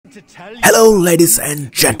Hello ladies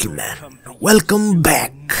and gentlemen, welcome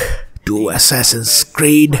back to Assassin's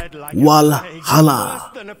Creed Valhalla।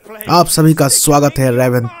 आप सभी का स्वागत है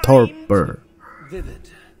रेवेनथॉर्प पर।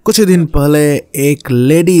 कुछ ही दिन पहले एक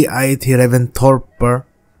लेडी आई थी रेवेनथॉर्प पर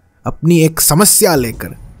अपनी एक समस्या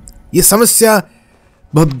लेकर। ये समस्या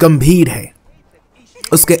बहुत गंभीर है।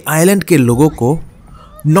 उसके आइलैंड के लोगों को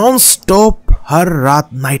नॉन स्टॉप हर रात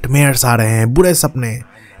नाइटमेयर्स आ रहे हैं, बुरे सपने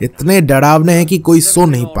इतने डरावने हैं कि कोई सो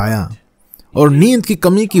नहीं पाया, और नींद की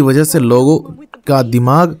कमी की वजह से लोगों का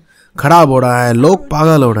दिमाग खराब हो रहा है, लोग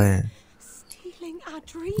पागल हो रहे हैं।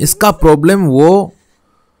 इसका प्रॉब्लम वो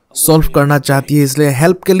सॉल्व करना चाहती है, इसलिए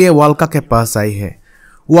हेल्प के लिए वाल्का के पास आई है।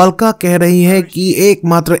 वाल्का कह रही है कि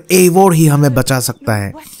एकमात्र एवोर ही हमें बचा सकता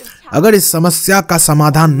है। अगर इस समस्या का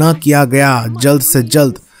समाधान न किया गया जल्द से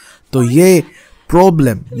जल्द तो ये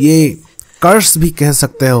प्रॉब्लम, ये कर्स भी कह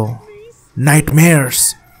सकते हो,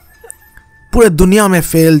 नाइटमेयर्स पूरे दुनिया में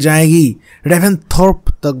फैल जाएगी, रेवेनथॉर्प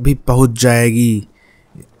तक भी पहुंच जाएगी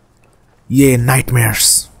ये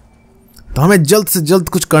नाइटमेयर्स। तो हमें जल्द से जल्द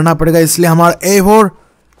कुछ करना पड़ेगा। इसलिए हमारा एवोर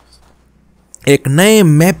एक नए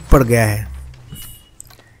मैप पर गया है,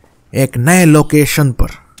 एक नए लोकेशन पर,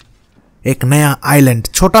 एक नया आइलैंड,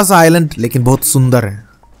 छोटा सा आइलैंड लेकिन बहुत सुंदर है,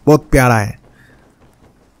 बहुत प्यारा है।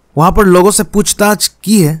 वहां पर लोगों से पूछताछ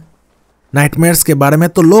की है नाइटमेयर्स के बारे में,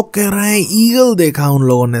 तो लोग कह रहे हैं ईगल देखा उन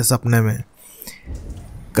लोगों ने सपने में।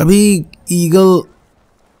 कभी ईगल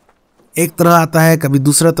एक तरह आता है, कभी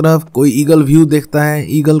दूसरा तरफ, कोई ईगल व्यू देखता है,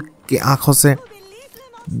 ईगल के आंखों से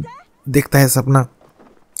देखता है सपना।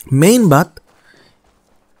 मेन बात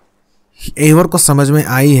एवर को समझ में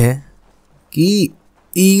आई है कि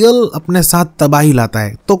ईगल अपने साथ तबाही लाता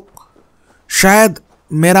है। तो शायद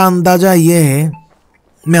मेरा अंदाजा ये है,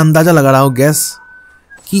 मैं अंदाजा लगा रहा हूँ, गैस,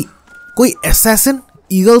 कि कोई एसैसिन,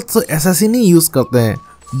 ईगल तो एसैसिन ही यूज करते हैं,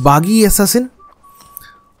 बागी एसैसिन,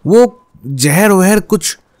 वो जहर वहर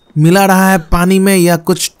कुछ मिला रहा है पानी में या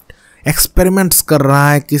कुछ एक्सपेरिमेंट्स कर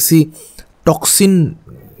रहा है किसी टॉक्सिन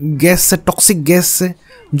गैस से, टॉक्सिक गैस से,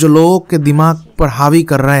 जो लोगों के दिमाग पर हावी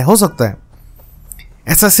कर रहा है। हो सकता है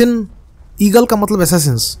एसैसिन, ईगल का मतलब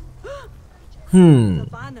एसैसिन्स,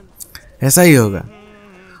 ऐसा ही होगा।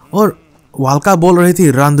 और वाल्का बोल रही थी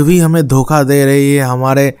रांधवी हमें धोखा दे रही है,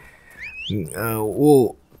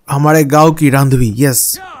 हमारे गांव की रांधवी,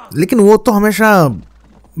 यस, लेकिन वो तो हमेशा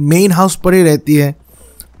मेन हाउस पर ही रहती है,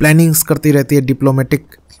 प्लानिंग्स करती रहती है,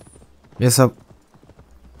 डिप्लोमेटिक ये सब,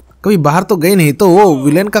 कभी बाहर तो गई नहीं। तो वो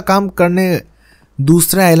विलेन का काम करने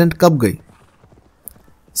दूसरे आइलैंड कब गई,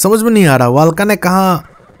 समझ में नहीं आ रहा। वाल्का ने कहा,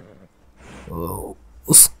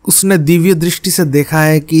 उसने दिव्य दृष्टि से देखा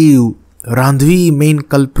है कि रांधवी मेन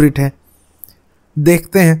कल्प्रिट है।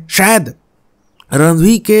 देखते हैं, शायद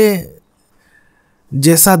रांधवी के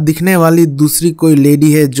जैसा दिखने वाली दूसरी कोई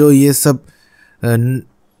लेडी है जो ये सब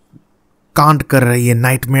कांड कर रही है,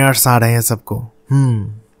 नाइटमेयर्स आ रहे हैं सबको।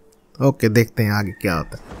 ओके, देखते हैं आगे क्या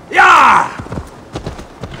होता है।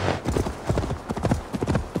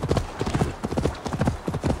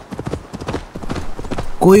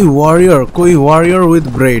 कोई वॉरियर विद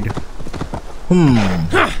ब्रेड।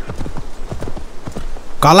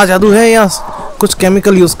 काला जादू है या कुछ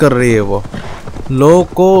केमिकल यूज कर रही है, वो लोगों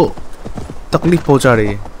को तकलीफ पहुंचा रही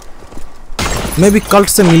है। मैं भी कल्ट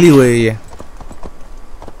से मिली हुई है ये,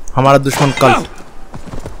 हमारा दुश्मन कल्ट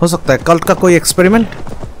हो सकता है। कल्ट का कोई एक्सपेरिमेंट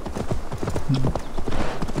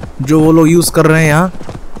जो वो लोग यूज कर रहे हैं यहाँ,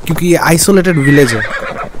 क्योंकि ये आइसोलेटेड विलेज है,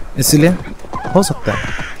 इसीलिए हो सकता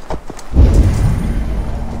है।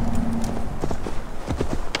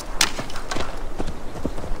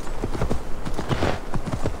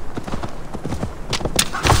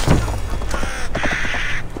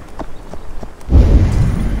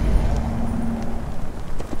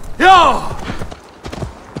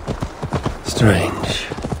 Strange.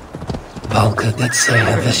 Valka did say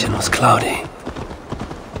her vision was cloudy.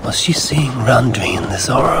 Was she seeing RANDVI in this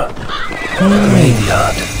aura?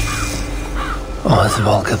 Graveyard. Or as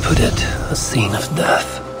Valka put it, a scene of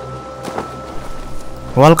death.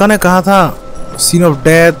 वाल्का ने कहा था सीन ऑफ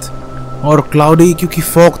डेथ और क्लाउडी, क्योंकि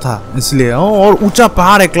फॉग था इसलिए। और ऊंचा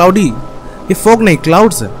पहाड़ है, क्लाउडी, ये फॉग नहीं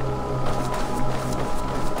क्लाउड्स है।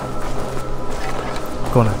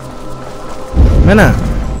 कौन है? मैं ना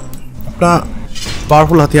अपना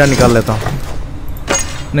पावरफुल हथियार निकाल लेता हूँ।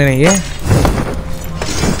 नहीं ये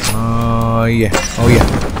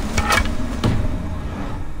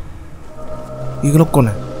ये लोग कौन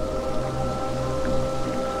है?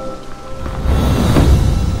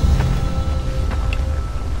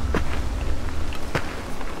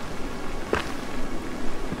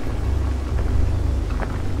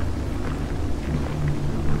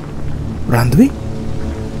 रांधवी,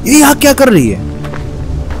 ये यहाँ क्या कर रही है?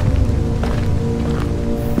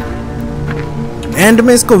 एंड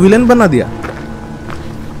में इसको विलेन बना दिया।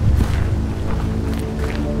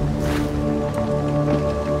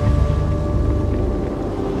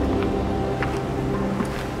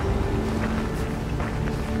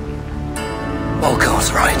 Volker was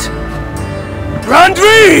right.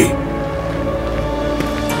 Randvi!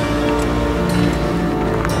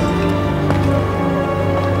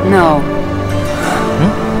 No.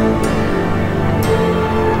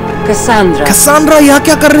 Cassandra. Cassandra यहाँ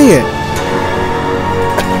क्या कर रही है?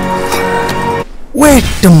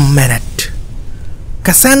 Wait a minute.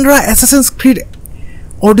 Cassandra Assassin's Creed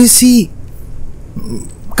Odyssey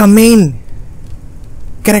का मेन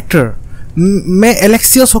कैरेक्टर। मैं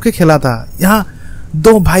एलेक्सियस होके खेला था। यहाँ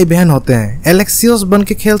दो भाई बहन होते हैं, एलेक्सियस बन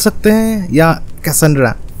के खेल सकते हैं या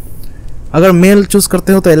कैसेंड्रा। अगर मेल चूज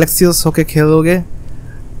करते हो तो एलेक्सियस होके खेलोगे,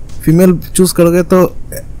 फीमेल चूज करोगे तो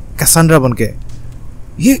कैसेंड्रा बन के।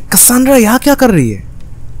 ये कैसेंड्रा यहाँ क्या कर रही है?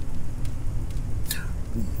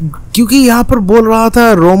 क्योंकि यहाँ पर बोल रहा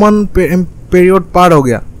था रोमन पीरियड पार हो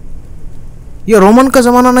गया। ये रोमन का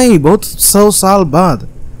जमाना नहीं, बहुत 100 साल बाद,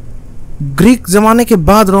 ग्रीक जमाने के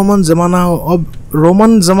बाद रोमन जमाना, अब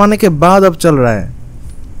रोमन जमाने के बाद अब चल रहा है।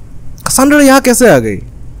 कैसेंड्रा यहाँ कैसे आ गई?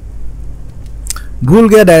 भूल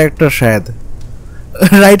गया डायरेक्टर, शायद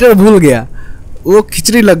राइटर भूल गया, वो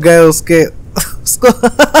खिचड़ी लग गया उसके उसको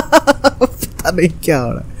पता नहीं क्या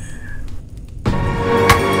हो रहा है।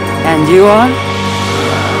 And you are?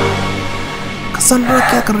 कैसेंड्रा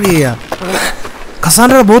क्या कर रही है यार?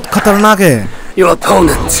 कैसेंड्रा बहुत खतरनाक है। Your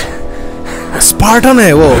opponent. स्पार्टन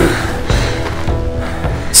है वो।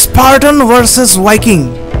 Spartan versus Viking.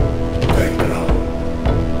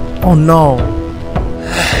 Oh no.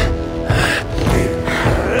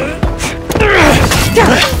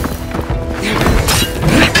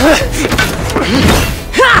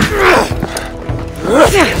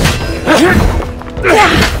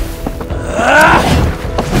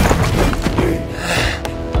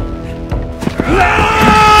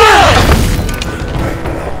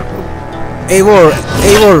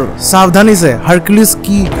 एवोर सावधानी से, हरक्यूलिस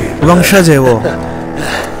की वंशज है वो।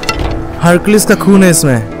 हरक्यूलिस का खून है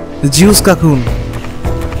इसमें, ज्यूस का खून।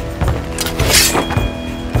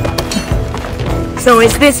 So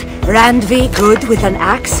is this Randvi good with an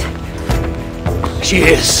axe? She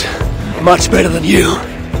is. Much better than you.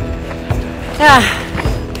 Ah,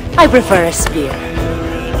 I prefer a spear.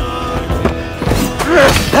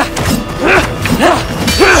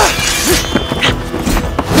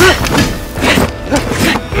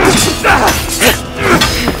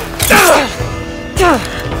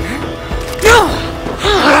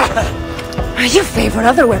 You favor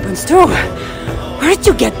other weapons too. Where did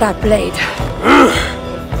you get that blade?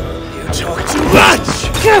 You talk too much!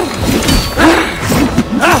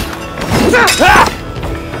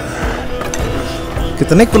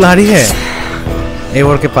 कितने कुल्हाड़ी है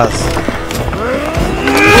एवोर के पास?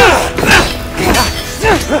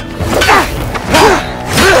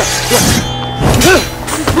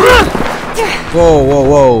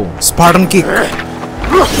 वो Spartan kick.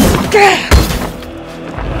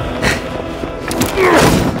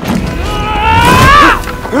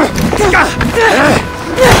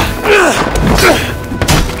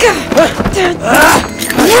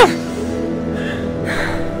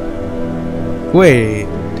 Wait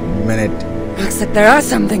a minute. Looks like there are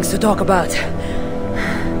some things to talk about.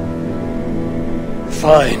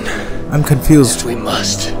 Fine. I'm confused. We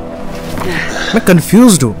must. मैं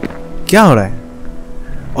confused हूँ। क्या हो रहा है?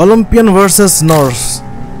 Olympian versus Norse.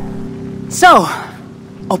 So,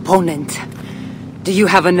 opponent, do you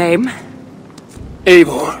have a name?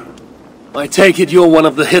 Eivor. I take it you're one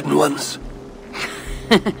of the hidden ones.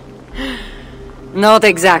 Not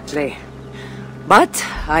exactly. But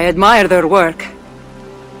I admire their work.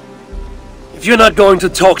 If you're not going to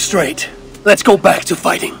talk straight, let's go back to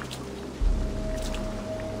fighting.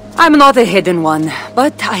 I'm not a hidden one,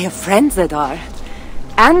 but I have friends that are.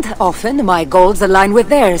 And often my goals align with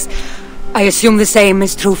theirs. I assume the same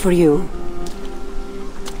is true for you.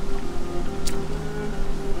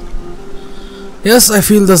 Yes, I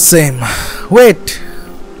feel the same. Wait.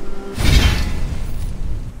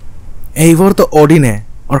 एइवोर तो Odin है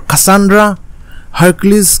और Cassandra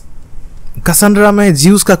Hercules. Cassandra में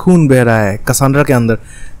juice का खून बह रहा है Cassandra के अंदर।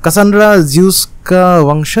 कैसेंड्रा ज्यूस का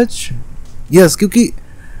वंशज, यस, क्योंकि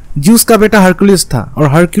ज्यूस का बेटा हरक्यूलिस था और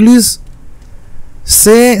हरक्यूलिस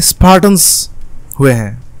से स्पार्टन्स हुए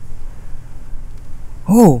हैं।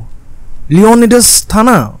 ओ लियोनिडस था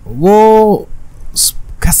ना, वो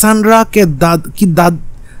कैसेंड्रा के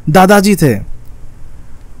दादाजी थे।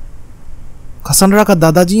 कैसेंड्रा का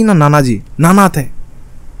दादाजी ना नानाजी, नाना थे।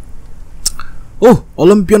 ओह,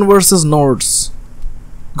 Olympian versus नॉर्ड्स,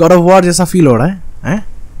 God of war जैसा फील हो रहा है। हैं?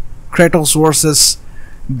 Kratos versus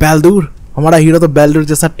बैल्डूर। हमारा हीरो तो बैल्डूर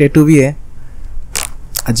जैसा टैटू भी है,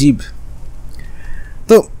 अजीब।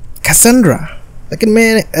 तो कैसेंड्रा, लेकिन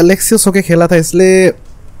मैं एलेक्सियस होके खेला था इसलिए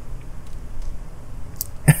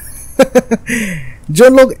जो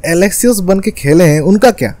लोग एलेक्सियस बन के खेले हैं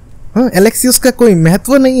उनका क्या? हाँ, एलेक्सियस का कोई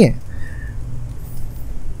महत्व नहीं है।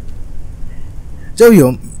 जो भी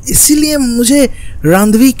हो, इसीलिए मुझे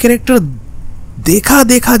रांधवी कैरेक्टर देखा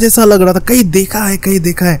देखा जैसा लग रहा था। कहीं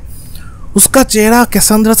देखा है। उसका चेहरा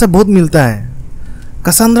कैसेंड्रा से बहुत मिलता है।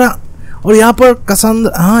 कैसेंड्रा, और यहाँ पर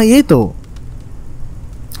कैसेंड्रा, हाँ यही तो,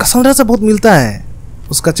 कैसेंड्रा से बहुत मिलता है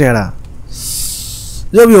उसका चेहरा।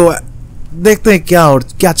 जो भी हो, देखते हैं क्या और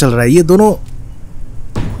क्या चल रहा है। ये दोनों,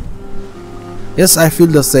 yes I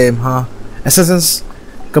feel the same. हाँ, असैसिन्स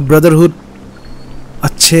का ब्रदरहुड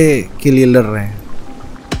अच्छे के लिए लड़ रहे हैं।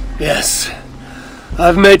 Yes,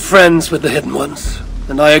 I've made friends with the Hidden Ones,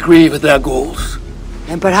 and I agree with their goals.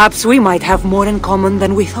 And perhaps we might have more in common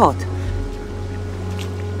than we thought.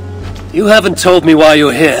 You haven't told me why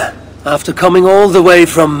you're here, after coming all the way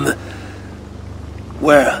from...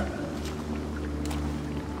 where?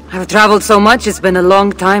 I've traveled so much, it's been a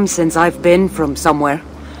long time since I've been from somewhere.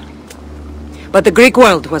 But the Greek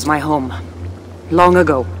world was my home, long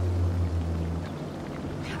ago.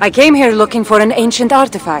 I came here looking for an ancient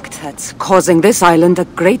artifact that's causing this island a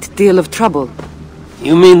great deal of trouble.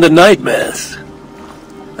 You mean the nightmares?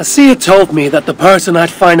 A seer told me that the person I'd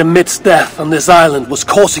find amidst death on this island was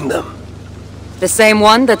causing them. The same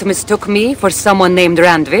one that mistook me for someone named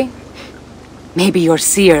Randvi? Maybe your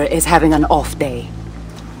seer is having an off day.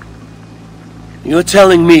 You're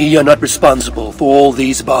telling me you're not responsible for all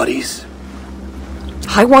these bodies?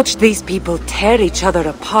 I watched these people tear each other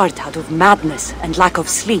apart out of madness and lack of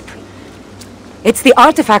sleep. It's the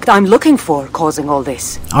artifact I'm looking for causing all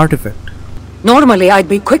this. Artifact? Normally I'd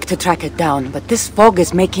be quick to track it down, but this fog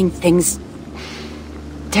is making things...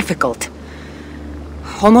 difficult.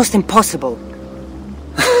 Almost impossible.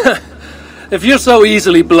 If you're so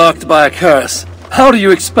easily blocked by a curse, how do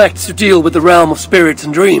you expect to deal with the realm of spirits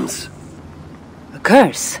and dreams? A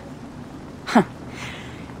curse? Huh.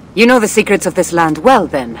 You know the secrets of this land well,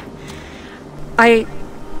 then.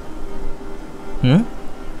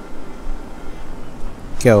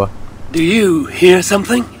 क्या हुआ? Do you hear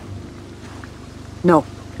something? No.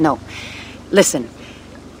 Listen.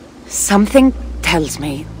 Something tells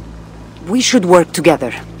me we should work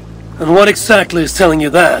together. And what exactly is telling you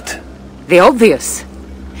that? The obvious.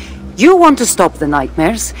 You want to stop the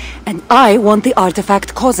nightmares, and I want the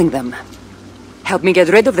artifact causing them. Help me get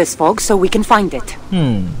rid of this fog so we can find it.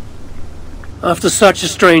 After such a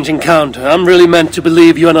strange encounter, I'm really meant to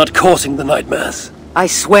believe you are not causing the nightmares. I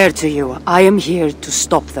swear to you, I am here to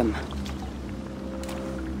stop them.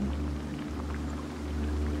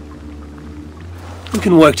 We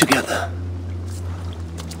can work together.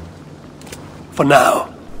 For now.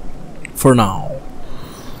 For now.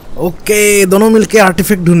 Okay, दोनों मिलके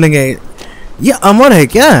artefact ढूंढेंगे। ये अमर है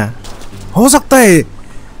क्या? हो सकता है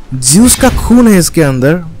juice का खून है इसके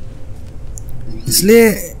अंदर, इसलिए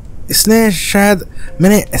इसने शायद,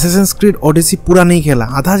 मैंने असैसिन्स क्रीड ओडिसी पूरा नहीं खेला,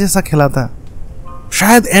 आधा जैसा खेला था,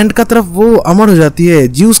 शायद एंड का तरफ वो अमर हो जाती है।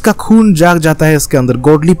 ज्यूस का खून जाग जाता है इसके अंदर,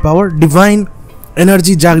 गॉडली पावर, डिवाइन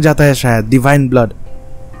एनर्जी जाग जाता है शायद, डिवाइन ब्लड,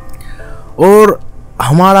 और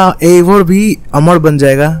हमारा एवर भी अमर बन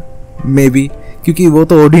जाएगा मे बी, क्योंकि वो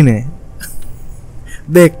तो ओडिन है।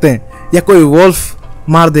 देखते हैं, या कोई वोल्फ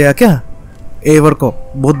मार देगा क्या एवर को?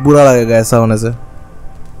 बहुत बुरा लगेगा ऐसा होने से,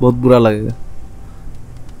 बहुत बुरा लगेगा,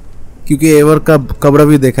 क्योंकि एवर का कब्र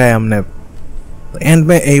भी देखा है हमने। एंड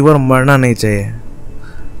में एवर मरना नहीं चाहिए।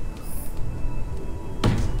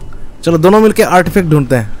 चलो दोनों मिलके आर्टिफैक्ट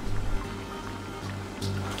ढूंढते हैं।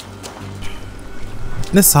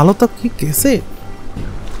 इतने सालों तक ये कैसे?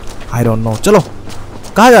 I don't know. चलो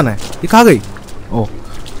कहाँ जाना है? ये कहाँ गई? ओह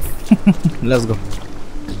let's go.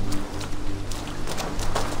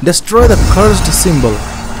 Destroy the cursed symbol.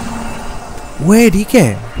 Wait, ठीक है।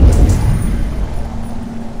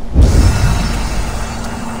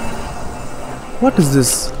 What is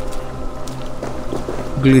this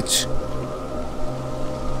glitch?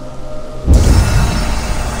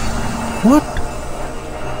 What?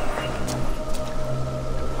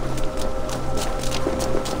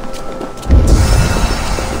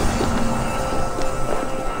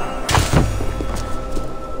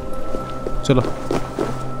 चलो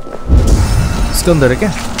इसके अंदर है क्या?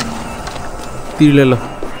 तीर ले लो।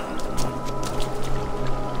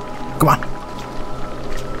 Come on.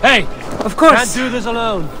 Hey! Of course. Can't do this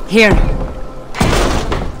alone. Here.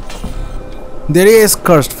 The area is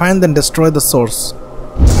cursed. Find and destroy the source.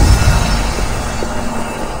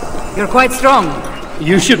 You're quite strong.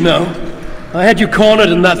 You should know. I had you cornered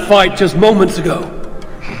in that fight just moments ago.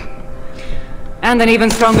 And an even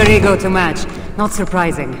stronger ego to match. Not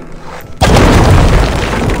surprising.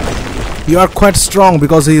 You are quite strong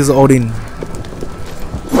because he is Odin.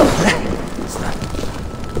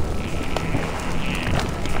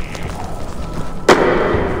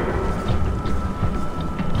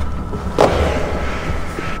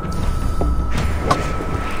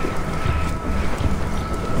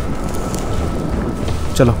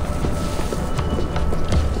 चलो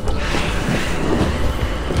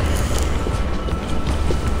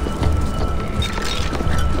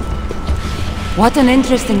What an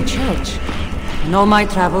interesting church. In all my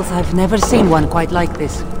travels, I've never seen one quite like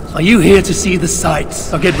this. Are you here to see the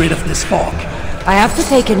sights or get rid of this fog? I have to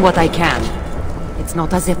take in what I can. It's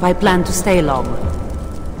not as if I plan to stay long.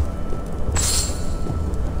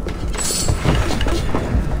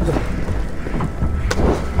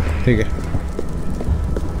 ठीक है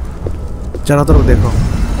चारों तरफ देखो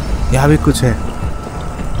यहाँ भी कुछ है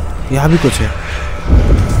यहाँ भी कुछ है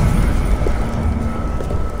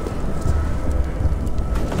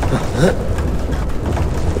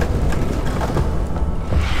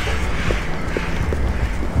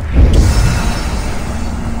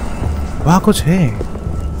वहाँ कुछ है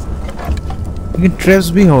लेकिन ट्रेप्स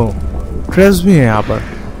भी है यहाँ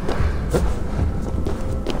पर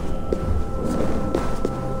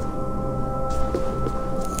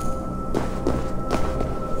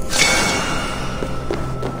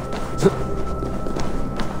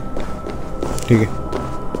ठीक है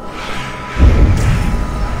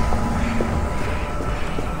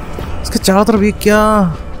इसके चारों तरफ ये क्या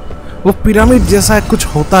वो पिरामिड जैसा कुछ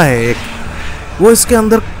होता है एक वो इसके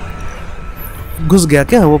अंदर घुस गया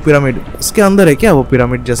क्या वो पिरामिड इसके अंदर है क्या वो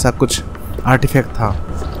पिरामिड जैसा कुछ आर्टिफैक्ट था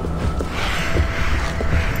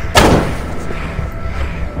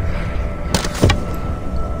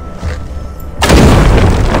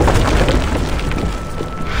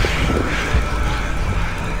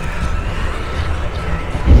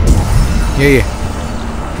ये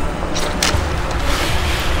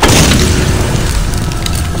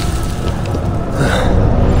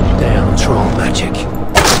Damn troll magic.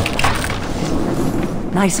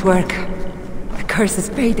 Nice work. The curse is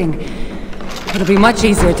fading. It'll be much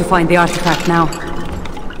easier to find the artifact now.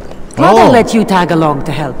 Glad I let you tag along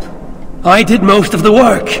to help. I did most of the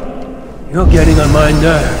work. You're getting on my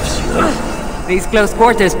nerves, you know? These close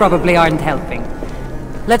quarters probably aren't helping.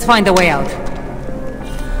 Let's find a way out.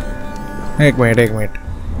 एक minute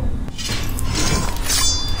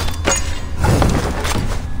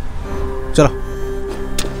चलो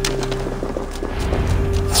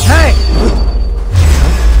Hey!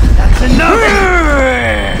 That's enough!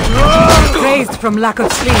 Crazed from lack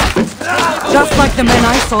of sleep. Just like the men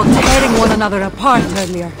I saw tearing one another apart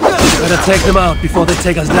earlier. Better take them out before they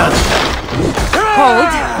take us down.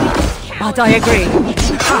 Cold, but I agree.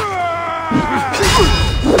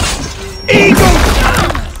 Eagle!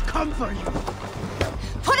 Come for you!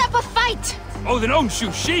 Put up a fight! Oh, then don't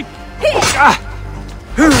shoot sheep!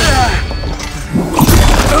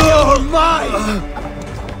 Oh my!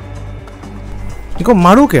 इनको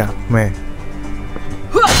मारूं क्या मैं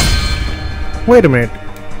wait minute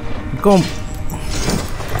इनको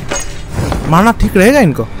मारना ठीक रहेगा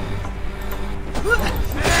इनको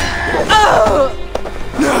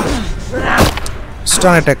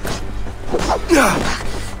stun attack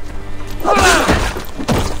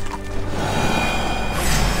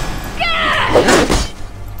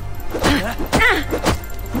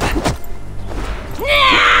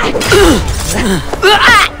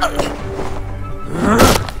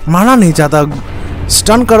मारना नहीं चाहता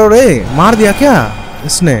स्टन करो रे मार दिया क्या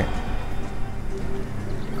इसने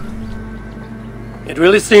It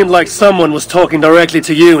really seemed like someone was talking directly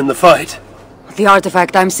to you in the fight. The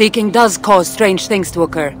artifact I'm seeking does cause strange things to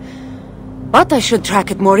occur. But I should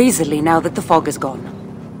track it more easily now that the fog is gone.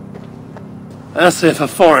 As if a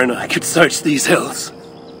foreigner could search these hills.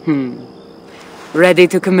 Ready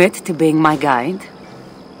to commit to being my guide?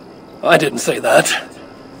 I didn't say that.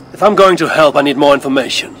 If I'm going to help, I need more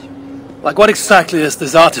information. Like what exactly is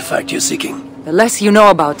this artifact you're seeking? The less you know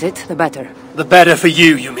about it, the better. The better for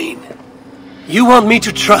you, you mean? You want me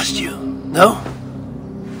to trust you, no?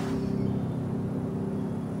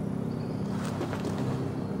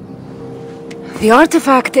 The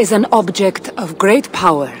artifact is an object of great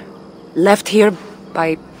power, left here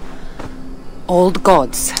by old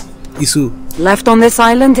gods. Isu. Left on this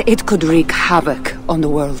island, it could wreak havoc on the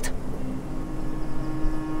world.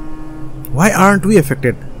 Why aren't we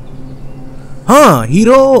affected? हाँ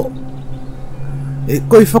hero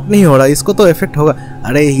कोई effect नहीं हो रहा इसको तो effect होगा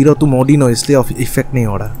अरे hero तुम ओडिन हो इसलिए इफेक्ट नहीं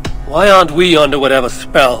हो रहा Why aren't we under whatever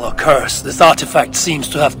spell or curse this artifact seems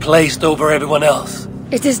to have placed over everyone else?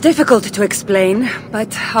 It is difficult to explain,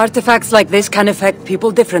 but artifacts like this can affect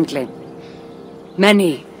people differently.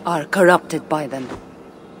 Many are corrupted by them.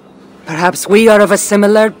 Perhaps we are of a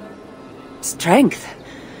similar strength.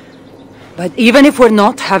 But even if we're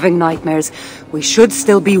not having nightmares, we should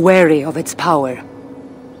still be wary of its power.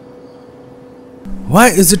 Why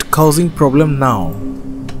is it causing problem now?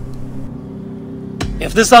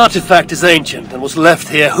 If this artifact is ancient and was left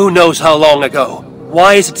here who knows how long ago,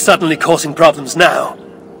 why is it suddenly causing problems now?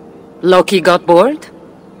 Loki got bored?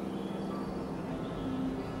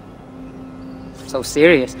 So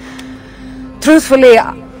serious. Truthfully,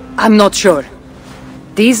 I'm not sure.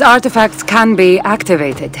 These artifacts can be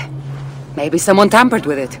activated. Maybe someone tampered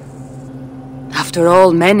with it. After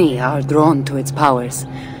all, many are drawn to its powers.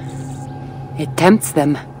 It tempts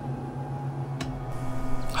them.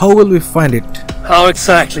 How will we find it? How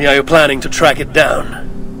exactly are you planning to track it down?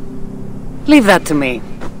 Leave that to me.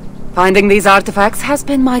 Finding these artifacts has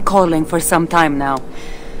been my calling for some time now.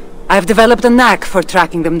 I've developed a knack for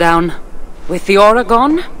tracking them down. With the aura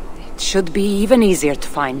gone, it should be even easier to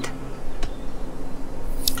find.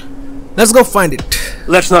 Let's go find it.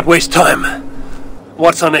 Let's not waste time.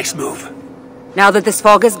 What's our next move? Now that this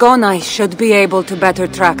fog is gone, I should be able to better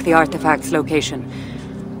track the artifact's location.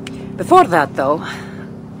 Before that, though,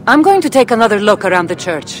 I'm going to take another look around the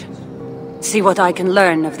church. See what I can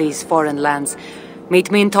learn of these foreign lands. Meet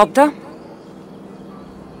me in Topta?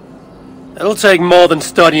 It'll take more than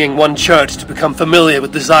studying one church to become familiar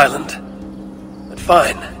with this island. But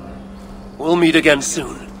fine. We'll meet again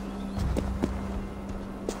soon.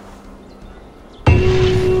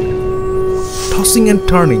 Tossing and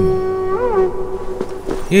turning.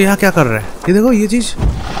 ये यहाँ क्या कर रहा है? ये देखो ये चीज.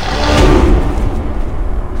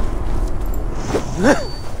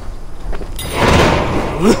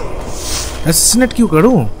 Assassinate क्यों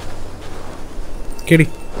करूँ? केडी.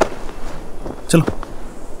 चलो.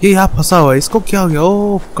 ये यहाँ फंसा हुआ है. इसको क्या हो गया?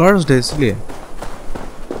 ओह, cursed है इसलिए.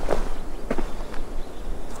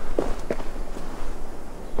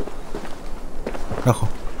 रखो.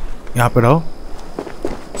 यहाँ पे रहो.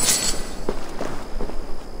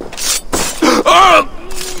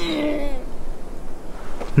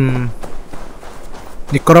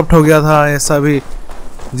 ये करप्ट हो गया था, ऐसा भी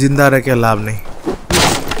जिंदा रह के लाभ नहीं.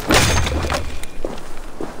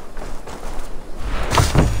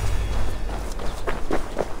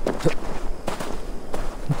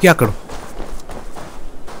 क्या करूं?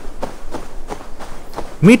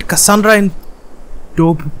 मीट कसांड्रा इन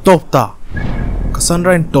टोप्ता.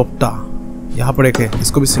 कसांड्रा इन टोप्ता. यहाँ पर एक है,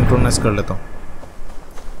 इसको भी सिंक्रोनाइज कर लेता हूँ.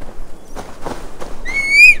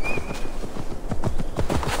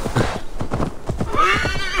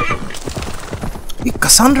 ये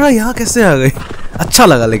कसांड्रा यहाँ कैसे आ गई? अच्छा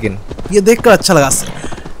लगा, लेकिन ये देखकर अच्छा लगा.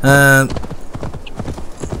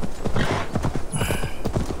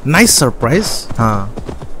 Nice surprise. हाँ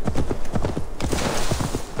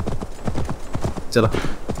चलो,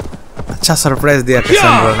 अच्छा सरप्राइज दिया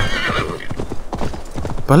कसांड्रा ने.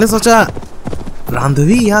 पहले सोचा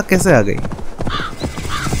रांधवी यहाँ कैसे आ गई.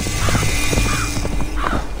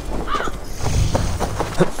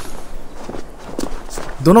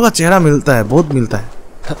 दोनों का चेहरा मिलता है, बहुत मिलता है.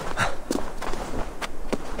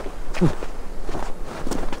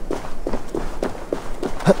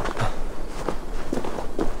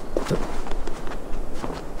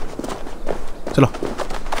 चलो,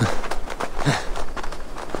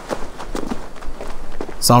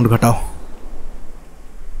 साउंड घटाओ.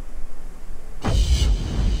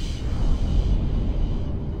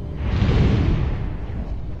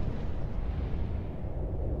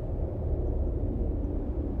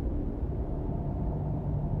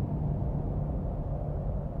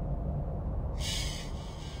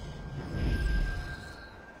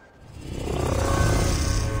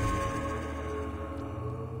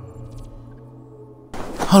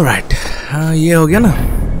 ऑलराइट, हाँ ये हो गया ना.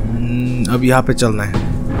 अब यहाँ पे चलना है.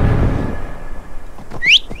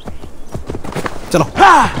 चलो,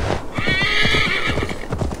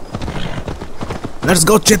 लेट्स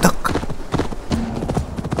गो चेतक.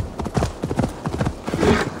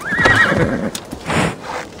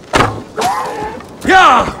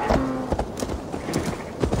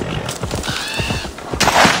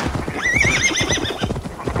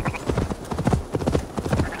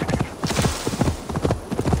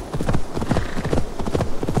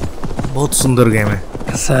 बहुत सुंदर गेम है.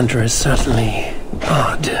 Cassandra is certainly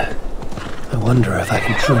odd. I wonder if I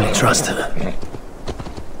can truly trust her.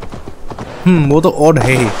 वो तो odd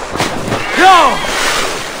है ही.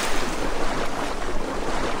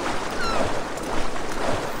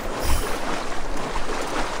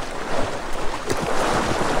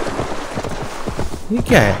 ये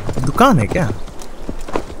क्या है? दुकान है क्या?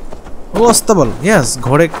 वो अस्तबल, यस,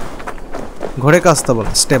 घोड़े का अस्तबल,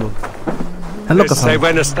 stable. Hello, Kassan.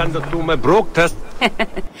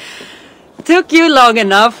 Took you long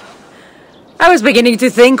enough. I was beginning to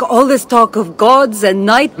think all this talk of gods and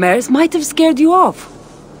nightmares might have scared you off.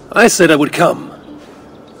 I said I would come.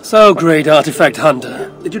 So, great artifact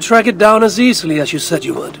hunter, did you track it down as easily as you said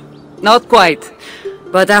you would? Not quite.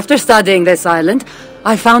 But after studying this island,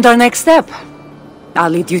 I found our next step. I'll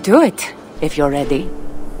lead you to it, if you're ready.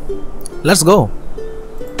 Let's go.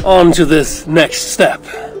 On to this next step.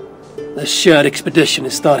 The shared expedition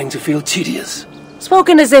is starting to feel tedious.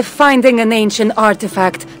 Spoken as if finding an ancient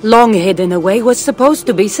artifact long hidden away was supposed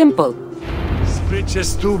to be simple.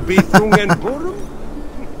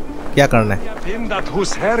 क्या करना है?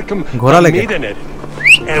 घोड़ा लेके.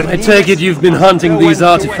 I take it you've been hunting these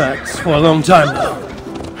artifacts for a long time now.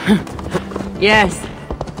 Yes,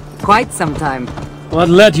 quite some time. What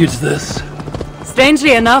led you to this?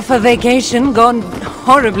 Strangely enough, a vacation gone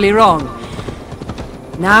horribly wrong.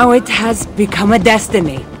 Now it has become a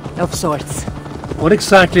destiny of sorts. What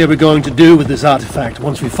exactly are we going to do with this artifact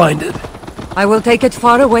once we find it? I will take it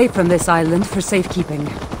far away from this island for safekeeping.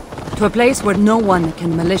 To a place where no one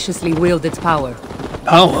can maliciously wield its power.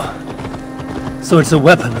 Power? So it's a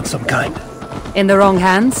weapon of some kind? In the wrong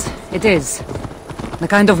hands, it is. The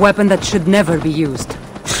kind of weapon that should never be used.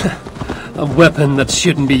 A weapon that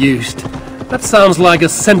shouldn't be used. That sounds like a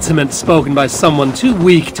sentiment spoken by someone too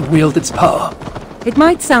weak to wield its power. It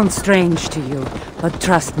might sound strange to you, but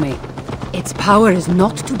trust me, its power is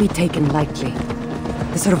not to be taken lightly.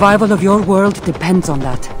 The survival of your world depends on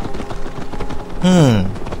that.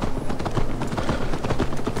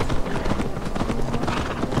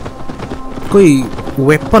 कोई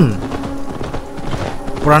weapon,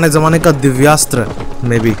 पुराने जमाने का Divyastra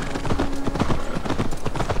may be,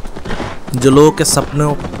 जो लोगों के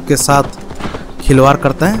सपनों के साथ खिलवाड़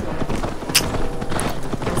करता है.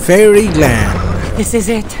 Fairy Glen. This is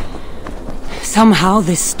it. Somehow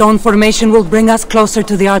this stone formation will bring us closer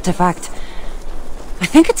to the artifact. I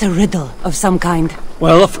think it's a riddle of some kind.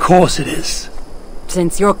 Well, of course it is.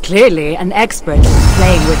 Since you're clearly an expert in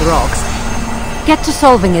playing with rocks, get to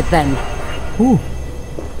solving it then. Ooh.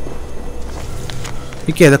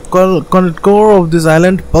 Okay, the conqueror of this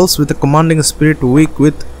island pulses with a commanding spirit, weak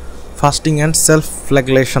with fasting and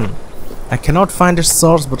self-flagellation. I cannot find its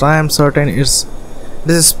source, but I am certain it is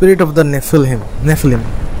the spirit of the Nephilim.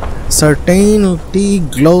 Certainty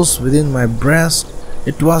glows within my breast.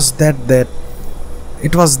 It was they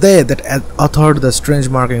that authored the strange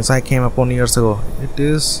markings I came upon years ago. It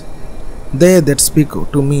is they that speak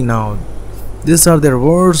to me now. These are their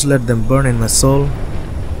words, let them burn in my soul.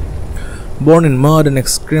 Born in mud and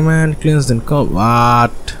excrement, cleansed in cold.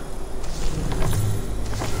 What?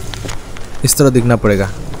 इस तरह दिखना पड़ेगा.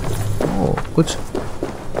 ओ, कुछ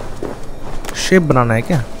shape बनाना है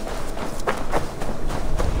क्या?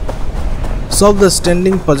 Solve the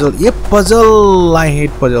standing puzzle. ये puzzle, I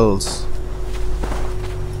hate puzzles.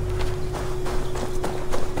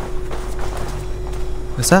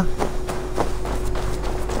 ऐसा?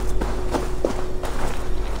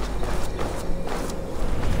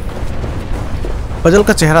 Puzzle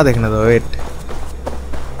का चेहरा देखने दो. वेट,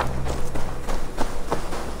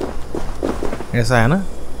 ऐसा है ना?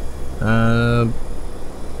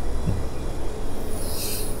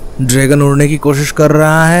 ड्रैगन उड़ने की कोशिश कर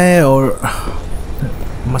रहा है और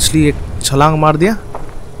मछली एक छलांग मार दिया.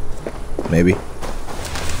 May be.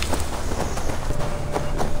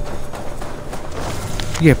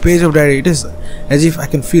 Yeah, page of diary. It is as if I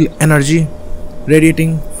can feel energy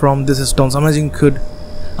radiating from these stones. Amazing.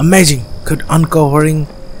 Could uncovering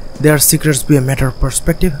their secrets be a matter of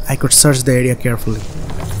perspective? I could search the area carefully.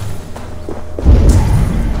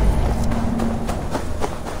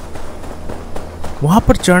 वहां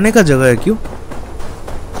पर चढ़ने का जगह है क्यों?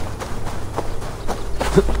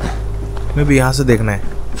 मैं भी यहाँ से देखना है.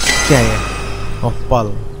 क्या है? ओह,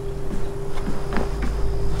 पल.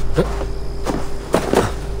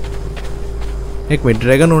 एक मिनट,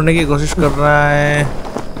 ड्रैगन उड़ने की कोशिश कर रहा है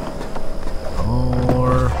और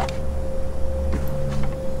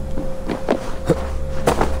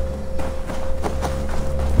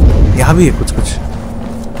यहाँ भी है कुछ.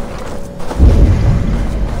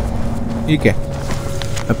 ठीक है.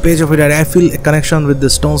 A page of it. I feel a connection with the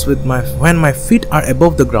stones when my feet are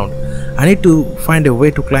above the ground. I need to find a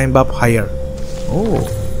way to climb up higher. Oh.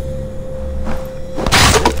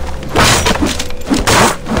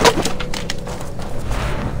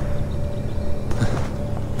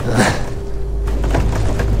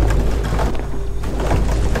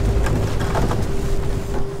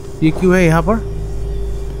 ये क्यों है यहाँ पर?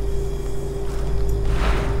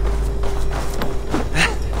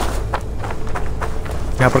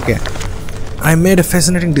 यहाँ पर क्या है? I made a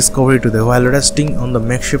fascinating discovery today while resting on the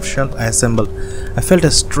makeshift shelf I assembled. I felt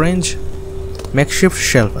a strange makeshift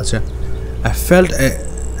shelf. अच्छा.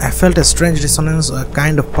 I felt a strange resonance, a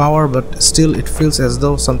kind of power, but still it feels as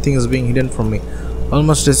though something is being hidden from me,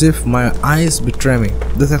 almost as if my eyes betray me.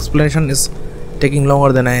 This explanation is taking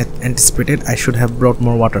longer than I anticipated. I should have brought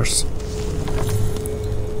more waters.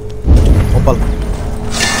 Opal.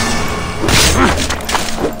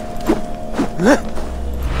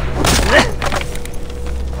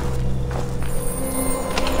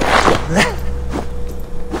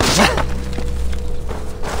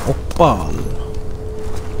 Opal.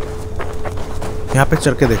 यहाँ पे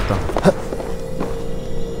चढ़ के देखता हूँ।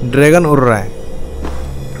 Dragon उड़ रहा है।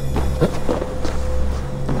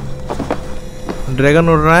 Dragon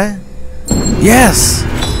उड़ रहा है। यस।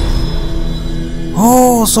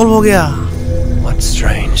 ओह, सॉल्व हो गया। What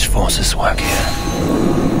strange forces work here?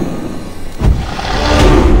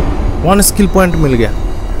 1 skill point मिल गया।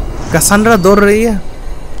 कैसेंड्रा दौड़ रही है।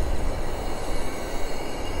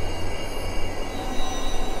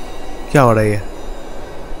 क्या हो रही है?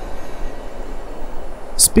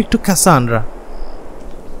 Speak to Cassandra.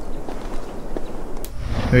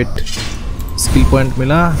 Wait. Skill point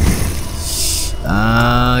मिला।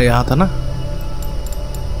 यहाँ था ना?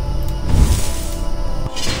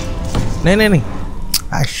 नहीं।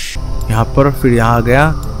 यहाँ पर फिर यहाँ गया।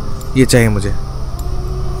 ये चाहिए मुझे।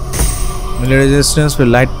 Melee resistance फिर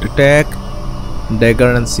light attack,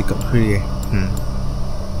 dagger and sickle। फिर ये।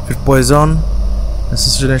 फिर poison,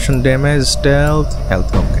 assassination damage, stealth,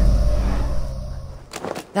 health। Okay.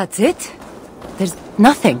 That's it? There's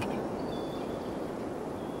nothing.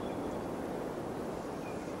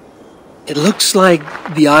 It looks like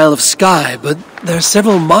the Isle of Skye, but there are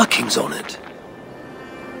several markings on it.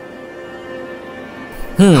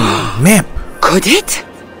 Map. Could it?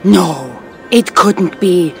 No, it couldn't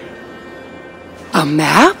be. A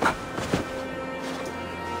map?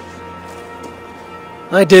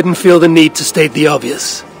 I didn't feel the need to state the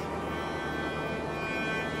obvious.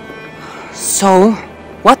 So,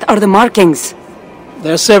 what are the markings?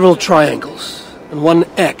 There are several triangles, and one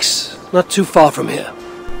X, not too far from here.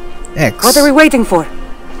 X. What are we waiting for?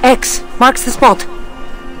 X marks the spot.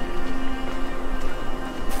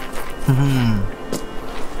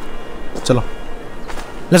 चलो.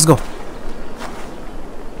 Let's go.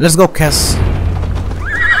 Let's go, Cass.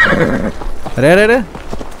 रे.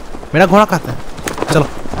 मेरा घोड़ा कहाँ है? चलो.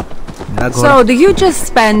 So, do you just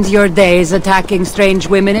spend your days attacking strange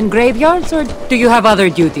women in graveyards, or do you have other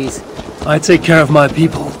duties? I take care of my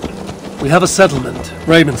people. We have a settlement,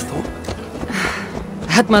 Ravensthorpe.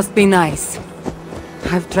 That must be nice.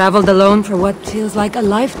 I've traveled alone for what feels like a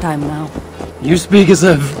lifetime now. You speak as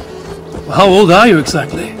if... How old are you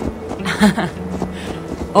exactly?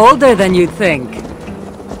 Older than you'd think.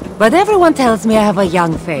 But everyone tells me I have a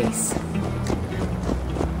young face.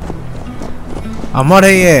 अमर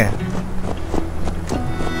है ये.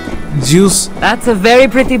 Juice. That's a very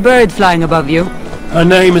pretty bird flying above you. Her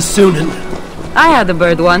name is Sunan. I had a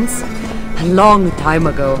bird once. A long time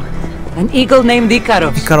ago. An eagle named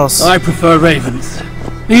Icaros. Icaros. I prefer ravens.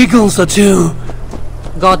 Eagles are too...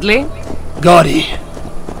 Godly? gaudy.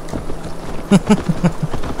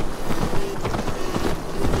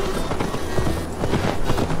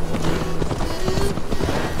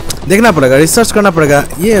 देखना पड़ेगा, research करना पड़ेगा.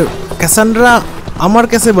 ये Cassandra अमर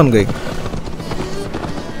कैसे बन गई?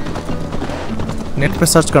 Net पे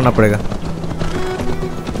search करना पड़ेगा.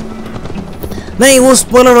 नहीं, वो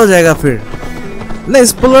स्पॉइलर हो जाएगा फिर. नहीं,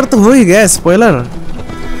 स्पॉइलर तो हो ही गया. स्पॉइलर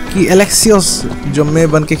कि एलेक्सियोस जो मैं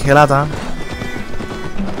बन के खेला था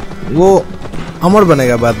वो अमर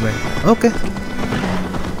बनेगा बाद में. ओके,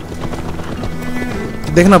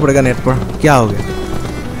 देखना पड़ेगा नेट पर क्या हो गया.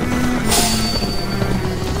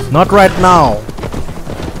 Not right now.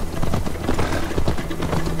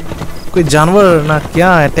 कोई जानवर ना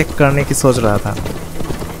क्या अटैक करने की सोच रहा था.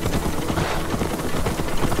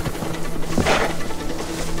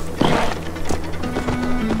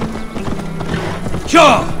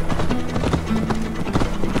 Sure.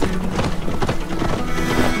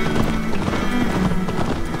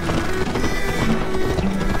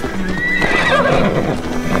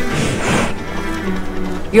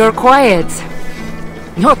 You're quiet.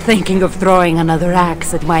 Not thinking of throwing another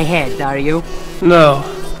axe at my head, are you? No,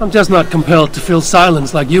 I'm just not compelled to fill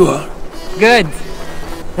silence like you are. Good.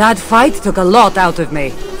 That fight took a lot out of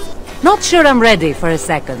me. Not sure I'm ready for a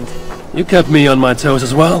second. You kept me on my toes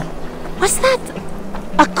as well. Was that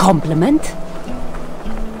a compliment?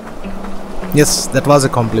 Yes, that was a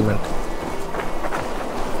compliment.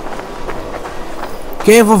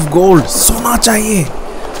 Cave of gold. सोना चाहिए.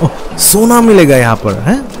 Oh, सोना मिलेगा यहाँ पर,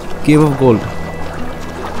 है? केव of gold.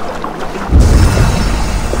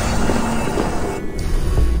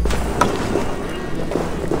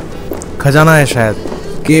 खजाना है शायद,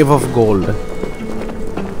 केव ऑफ गोल्ड।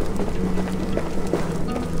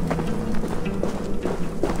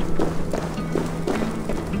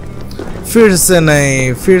 फिर से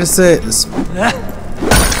नहीं, फिर से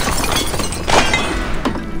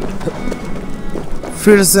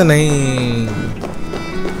नहीं,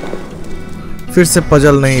 फिर से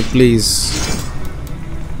पजल नहीं please.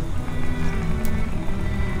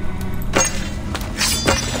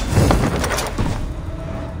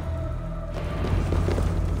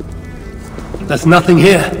 There's nothing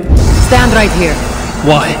here. Stand right here.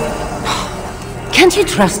 Why? Can't you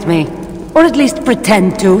trust me? Or at least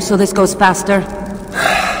pretend to, so this goes faster?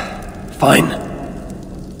 Fine.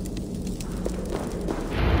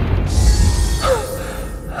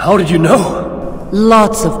 How did you know?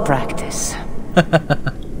 Lots of practice.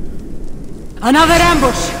 Another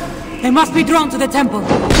ambush! They must be drawn to the temple.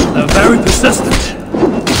 They're very persistent.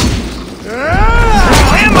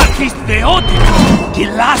 Emakis deotis,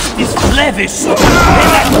 gilastis flevis,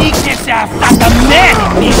 elasticus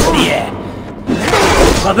aftatamene.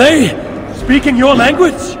 Are they speaking your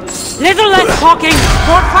language? Little less talking,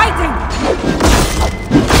 more fighting!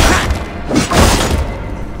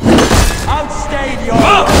 Outstay your...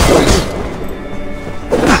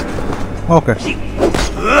 Okay.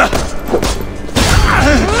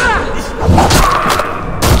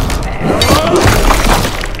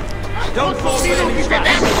 Don't fall for any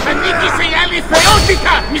traps.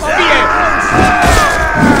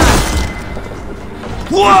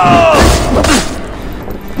 Whoa!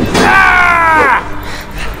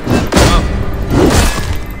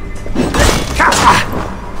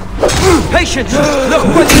 Patience! Look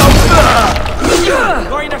what you're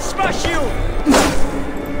going to smash you!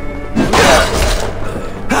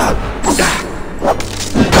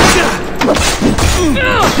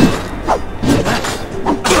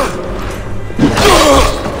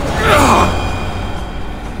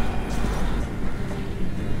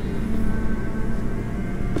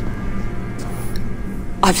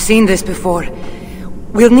 I've seen this before.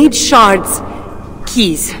 We'll need shards,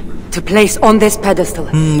 keys, to place on this pedestal.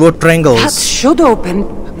 What That triangles? should open.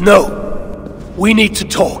 No. We need to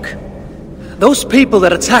talk. Those people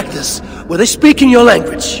that attacked us, were they speaking your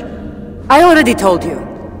language? I already told you.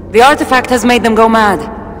 The artifact has made them go mad.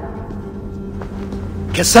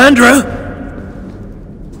 Cassandra?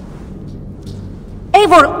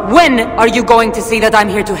 Eivor, when are you going to see that I'm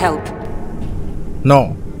here to help?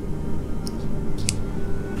 No.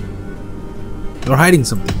 You're hiding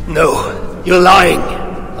something. No. You're lying.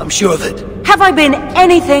 I'm sure of it. Have I been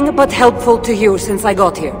anything but helpful to you since I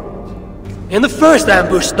got here? In the first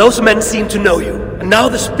ambush, those men seemed to know you. And now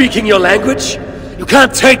they're speaking your language? You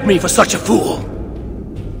can't take me for such a fool.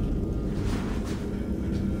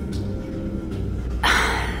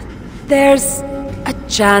 There's a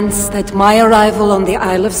chance that my arrival on the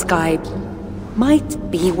Isle of Skye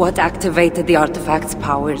might be what activated the artifact's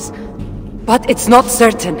powers. But it's not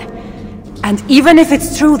certain. And even if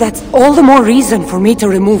it's true, that's all the more reason for me to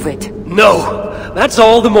remove it. No. That's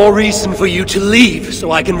all the more reason for you to leave,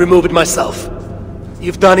 so I can remove it myself.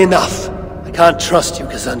 You've done enough. I can't trust you,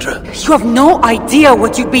 Cassandra. You have no idea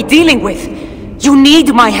what you'd be dealing with. You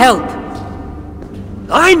need my help.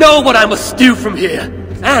 I know what I must do from here.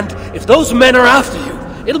 And if those men are after you,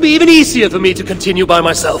 it'll be even easier for me to continue by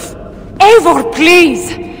myself. Eivor, please!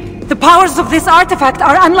 The powers of this artifact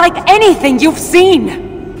are unlike anything you've seen.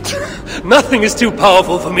 Nothing is too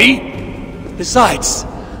powerful for me. Besides,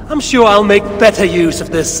 I'm sure I'll make better use of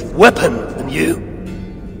this weapon than you.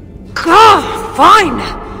 Fine!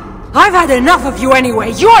 I've had enough of you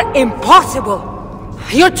anyway. You're impossible!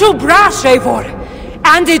 You're too brash, Eivor!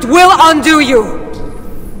 And it will undo you!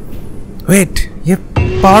 Wait, ये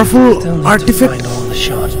powerful Still need to artifact. find all the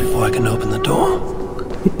shards before I can open the door.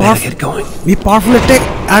 ये Better get going. ये powerful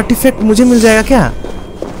artifact मुझे मिल जाएगा क्या?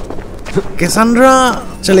 Cassandra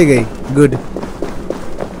चली गई. Good.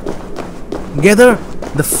 Gather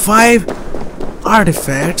the 5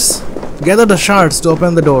 artifacts. Gather the shards to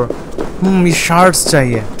open the door. ये shards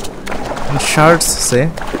चाहिए. इन shards से.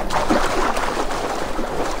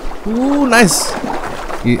 Ooh, nice.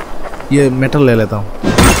 ये metal ले लेता हूँ.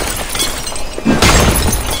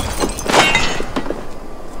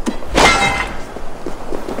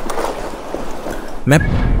 मैं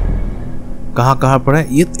कहाँ पर है?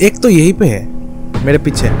 ये एक तो यहीं पे है, मेरे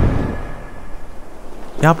पीछे.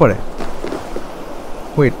 यहाँ पर है.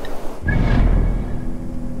 Wait.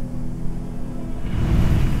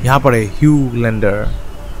 यहाँ पर है ह्यू लैंडर.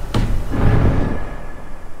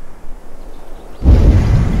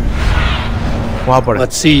 वहां पर है।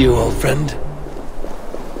 Let's see you, old friend.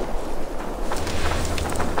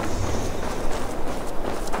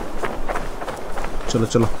 चलो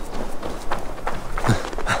चलो।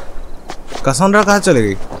 कसांड्रा कहाँ चले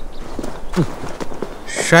गई?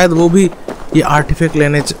 शायद वो भी ये आर्टिफैक्ट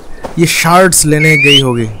लेने ये शार्ड्स लेने गई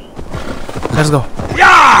होगी। Let's go.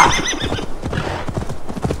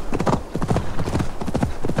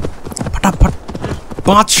 फटाफट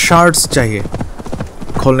 5 शार्ड्स चाहिए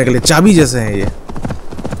खोलने के लिए, चाबी जैसे हैं ये।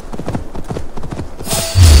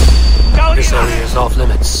 This area is off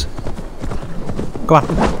limits. Come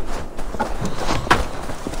on.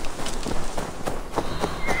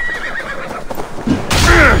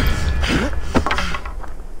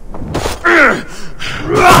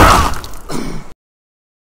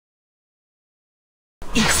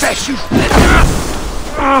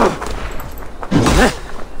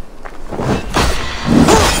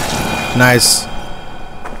 Nice.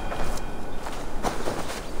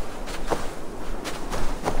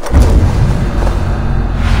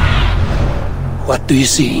 What do you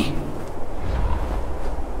see?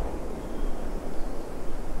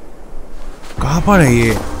 कहाँ पर है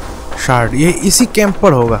ये शार्ड? ये इसी कैंप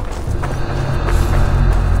पर होगा।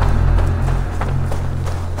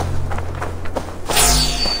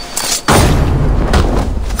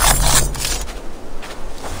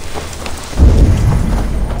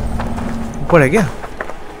 ऊपर है क्या?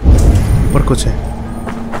 ऊपर कुछ है।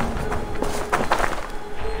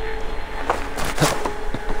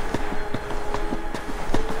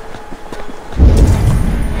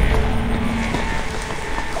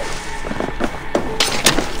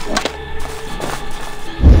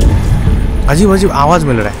 अजीब अजीब आवाज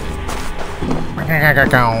मिल रहा है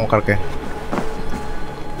करके।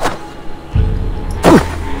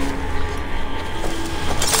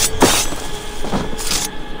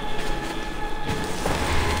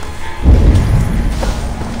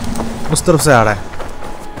 उस तरफ से आ रहा है।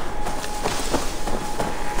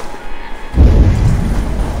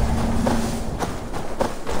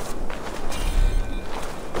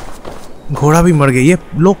 घोड़ा भी मर गया। ये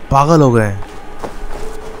लोग पागल हो गए हैं।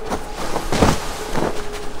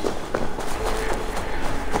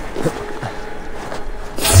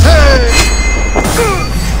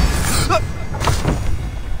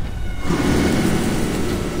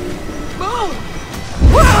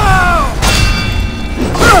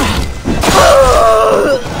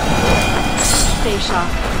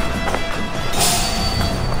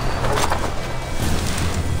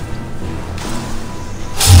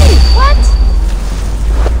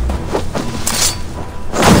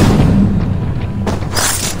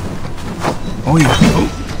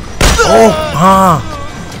 ओह हाँ,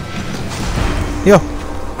 यो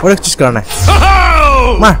और एक चीज करना है।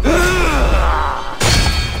 मार।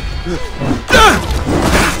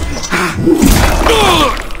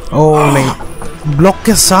 ओह नहीं, ब्लॉक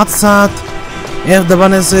के साथ साथ F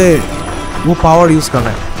दबाने से वो पावर यूज करना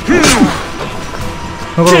है।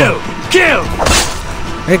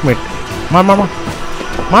 एक मिनट, मार मार मार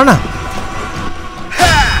मारना।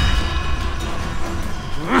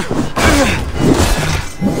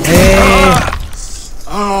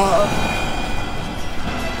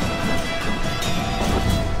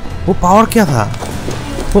 वो पावर क्या था?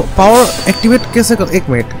 वो पावर एक्टिवेट कैसे कर? एक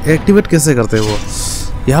मिनट, एक्टिवेट कैसे करते वो?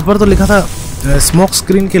 यहाँ पर तो लिखा था स्मोक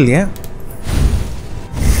स्क्रीन के लिए।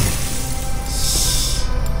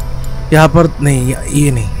 यहाँ पर नहीं,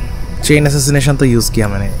 ये नहीं। चेन असैसिनेशन तो यूज किया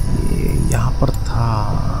मैंने। यहाँ पर था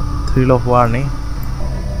थ्रिल ऑफ वार, नहीं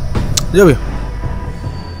जो भी।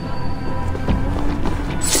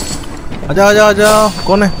 आजा आजा आजा।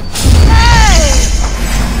 कौन है?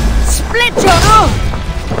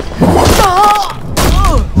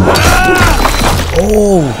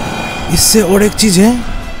 ओह, इससे और एक चीज है,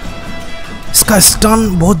 इसका स्टन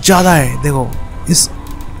बहुत ज्यादा है। देखो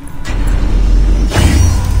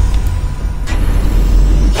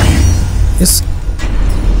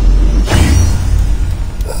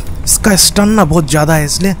इसका स्टन ना बहुत ज्यादा है,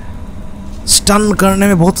 इसलिए स्टन करने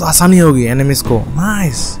में बहुत आसानी होगी एनिमीज को।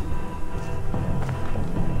 नाइस।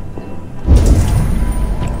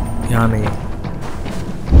 यहाँ नहीं,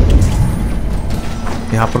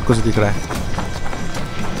 यहाँ पर कुछ दिख रहा है।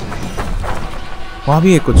 वहां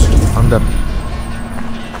भी है कुछ अंदर।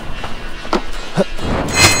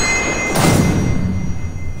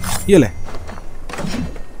 ये ले।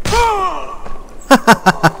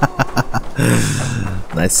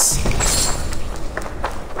 नाइस।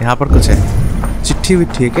 यहाँ पर कुछ है, चिट्ठी भी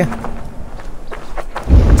ठीक है।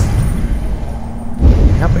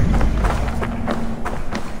 यहाँ पे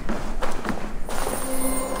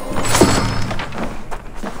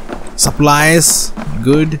सप्लाईज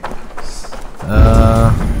गुड।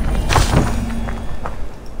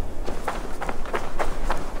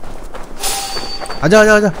 आजा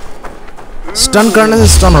आजा आजा, स्टन करने से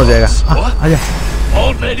स्टन हो जाएगा। आजा,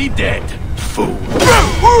 Already dead. Fool.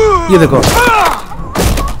 ये देखो,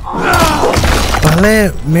 पहले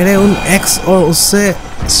मेरे उन एक्स और उससे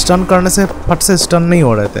स्टन करने से फट से स्टन नहीं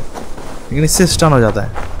हो रहे थे, लेकिन इससे स्टन हो जाता है,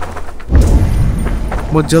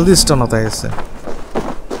 बहुत जल्दी स्टन होता है इससे।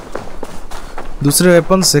 दूसरे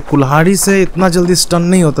वेपन से, कुल्हाड़ी से इतना जल्दी स्टन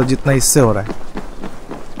नहीं होता जितना इससे हो रहा है।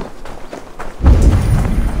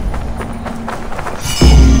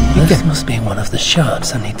 This must be one of the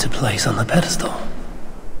shards I need to place on the pedestal.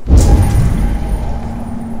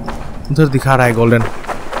 उधर दिखा रहा है गोल्डन।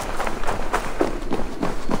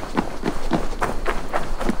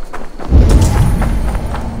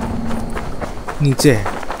 नीचे है,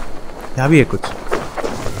 यहाँ भी है कुछ।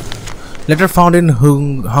 Letter found in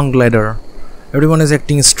hung ladder. Everyone is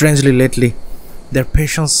acting strangely lately. Their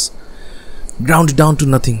patience ground down to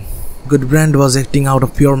nothing. Goodbrand was acting out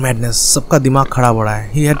of pure madness. सबका दिमाग खराब हो रहा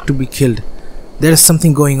है. He had to be killed. There is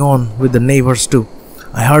something going on with the neighbors too.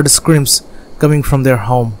 I heard screams coming from their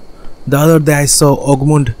home. The other day I saw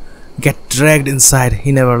Ogmund get dragged inside.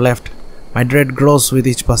 He never left. My dread grows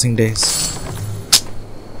with each passing days.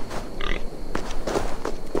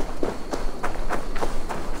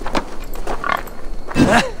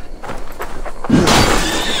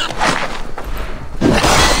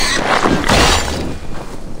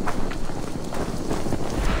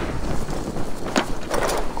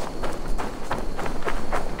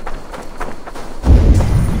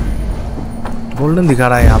 Golden दिखा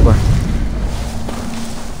रहा है यहाँ पर।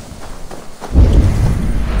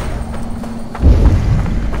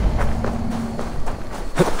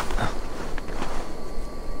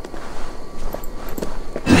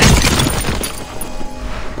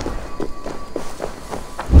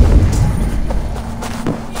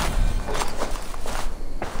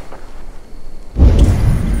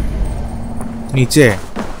 नीचे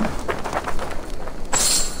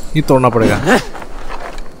ये तोड़ना पड़ेगा।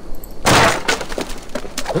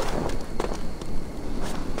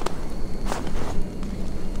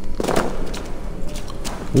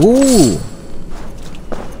 Ooh.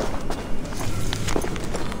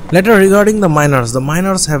 Letter regarding the miners. The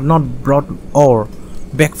miners have not brought ore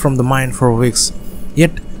back from the mine for weeks.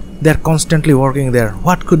 Yet they are constantly working there.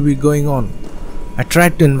 What could be going on? I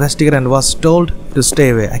tried to investigate and was told to stay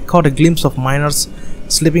away. I caught a glimpse of miners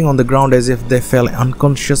sleeping on the ground as if they fell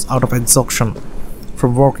unconscious out of exhaustion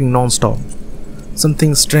from working non-stop.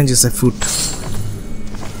 Something strange is afoot.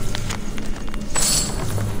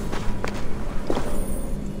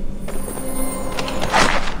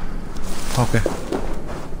 Okay,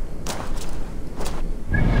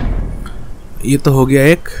 ये तो हो गया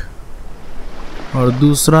एक, और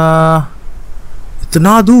दूसरा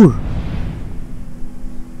इतना दूर,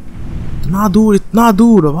 इतना दूर, इतना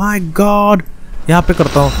दूर, माय गॉड। यहाँ पे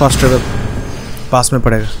करता हूँ फास्ट ट्रेवल, पास में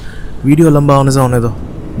पड़ेगा। वीडियो लंबा होने से होने दो,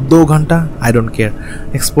 2 घंटा, आई डोंट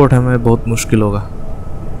केयर। एक्सपोर्ट हमें बहुत मुश्किल होगा,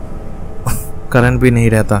 करंट भी नहीं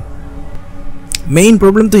रहता। मेन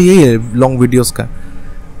प्रॉब्लम तो यही है लॉन्ग वीडियोस का,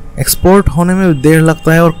 एक्सपोर्ट होने में देर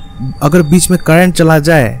लगता है, और अगर बीच में करंट चला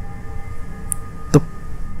जाए तो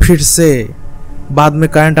फिर से बाद में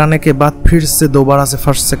करंट आने के बाद फिर से दोबारा से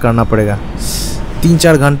फर्स्ट से करना पड़ेगा।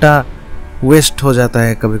 3-4 घंटा वेस्ट हो जाता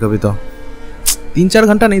है कभी कभी, तो 3-4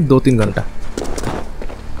 घंटा नहीं, 2-3 घंटा।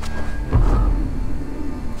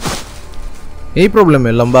 यही प्रॉब्लम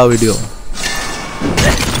है लंबा वीडियो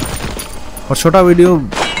और छोटा वीडियो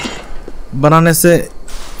बनाने से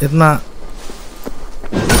इतना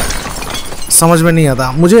समझ में नहीं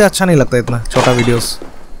आता। मुझे अच्छा नहीं लगता इतना छोटा वीडियोस,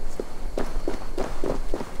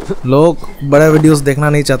 लोग बड़े वीडियोस देखना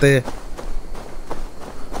नहीं चाहते,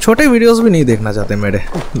 छोटे वीडियोस भी नहीं देखना चाहते मेरे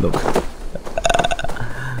लोग,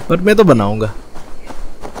 बट मैं तो बनाऊंगा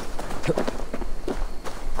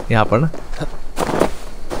यहाँ पर ना।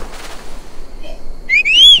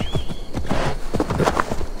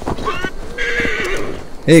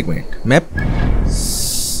 एक मिनट, मैप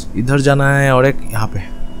इधर जाना है और एक यहाँ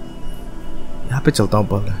पे चलता हूँ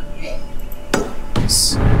पहले,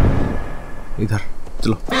 इधर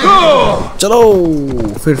चलो चलो,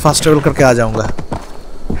 फिर फास्ट ट्रेवल करके आ जाऊंगा।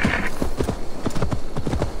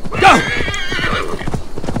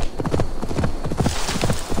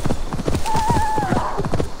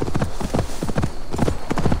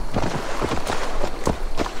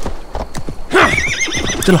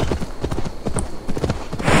 चलो,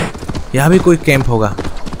 यहाँ भी कोई कैंप होगा,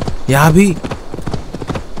 यहाँ भी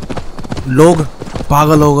लोग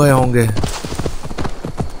पागल हो गए होंगे।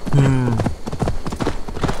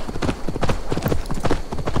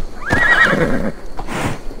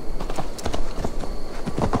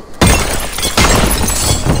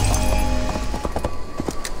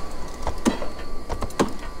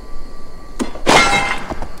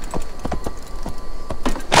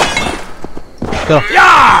 चलो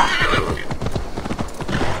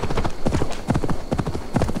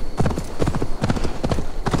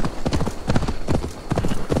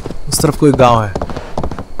उस तरफ कोई गांव है।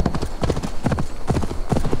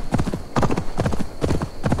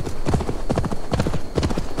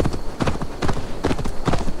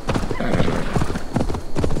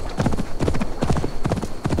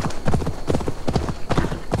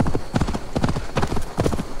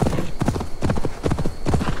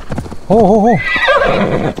 हो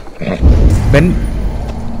बेन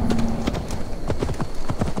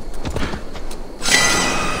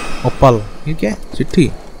ओपल, ये क्या है? चिट्ठी?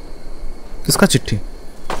 किसका चिट्ठी?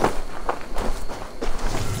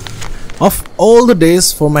 Of all the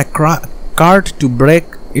days for my cart to break,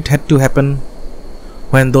 it had to happen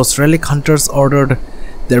when those relic hunters ordered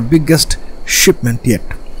their biggest shipment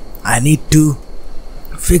yet. I need to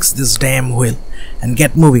fix this damn wheel and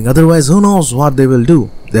get moving, otherwise who knows what they will do.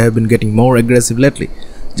 They have been getting more aggressive lately.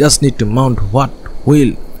 Just need to mount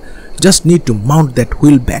that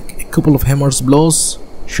wheel back. A couple of hammers blows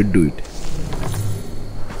should do it.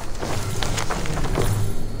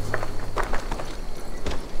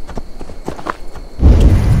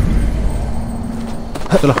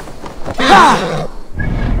 चलो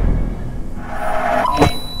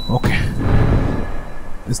okay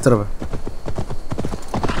इस तरफ है।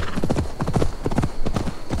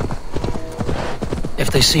 If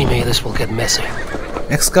they see me, this will get messy.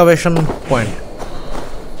 Excavation point।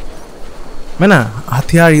 मैं ना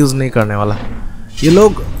हथियार use नहीं करने वाला। ये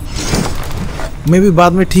लोग मे भी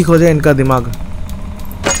बाद में ठीक हो जाए इनका दिमाग,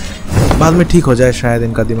 बाद में ठीक हो जाए शायद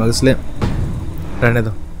इनका दिमाग, इसलिए रहने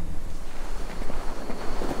दो।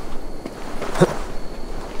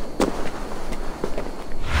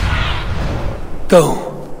 Go,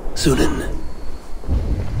 Sudan.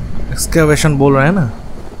 एक्सकेवेशन बोल रहे हैं ना,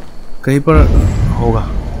 कहीं पर होगा,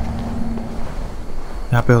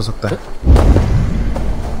 यहाँ पे हो सकता है।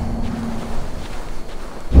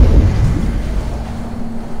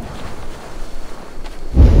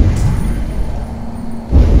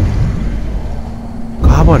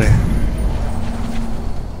 कहाँ पर है?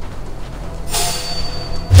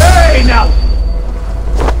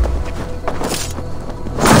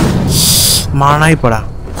 मारना ही पड़ा।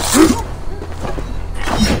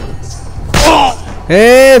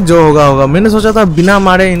 ए जो होगा होगा। मैंने सोचा था बिना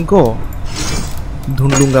मारे इनको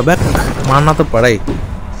ढूंढ लूंगा, बैक मारना तो पड़ा ही।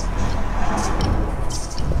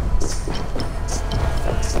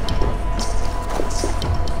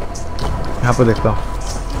 यहाँ पे देखता हूँ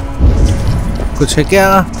कुछ है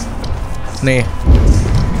क्या? नहीं,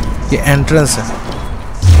 ये एंट्रेंस है।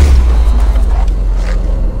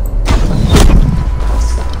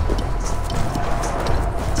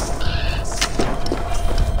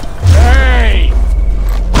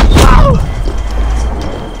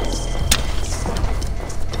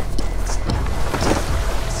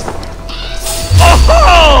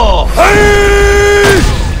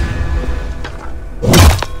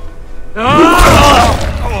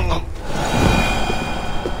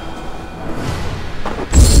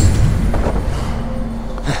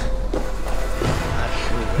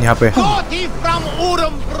 यहाँ पे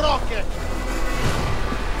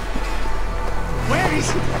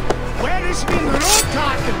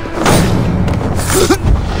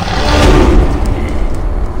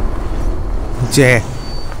जय।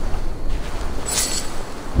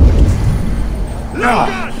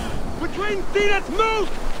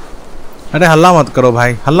 अरे हल्ला मत करो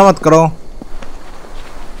भाई, हल्ला मत करो।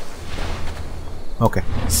 ओके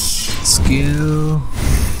स्किल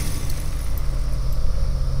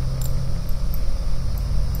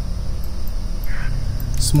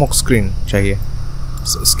स्मोक स्क्रीन चाहिए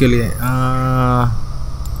इसके लिए।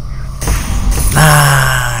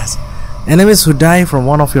 Enemies who die from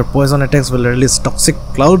one of your poison attacks will release toxic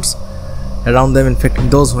clouds around them, infecting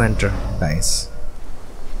those who enter. Nice.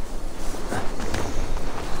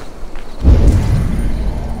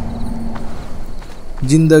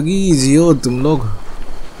 जिंदगी जियो तुम लोग,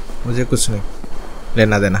 मुझे कुछ नहीं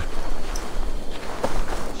लेना देना।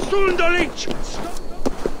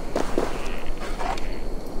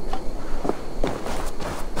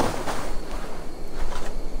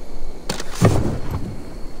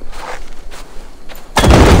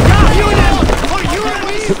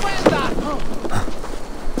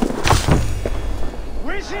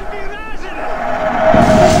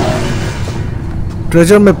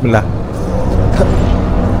 ट्रेजर मैप मिला।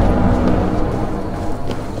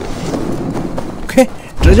 Okay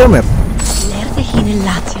treasure map.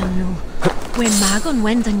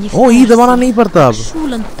 ओ ये दबाना नहीं पड़ता, अब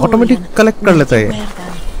ऑटोमेटिक कलेक्ट कर लेता है,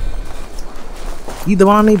 ये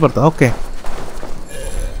दबाना नहीं पड़ता। ओके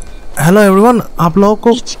हेलो एवरीवन, आप लोगों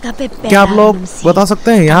को क्या आप लोग बता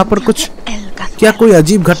सकते हैं यहाँ पर कुछ क्या कोई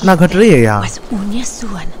अजीब घटना घट रही है यहाँ?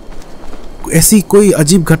 ऐसी कोई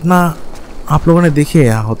अजीब घटना आप लोगों ने देखी है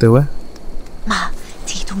यहाँ होते हुए?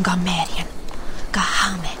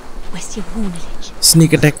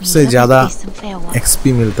 स्नीक अटैक से ज्यादा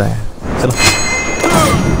एक्सपी मिलता है। चलो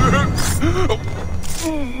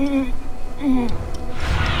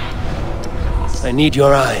I need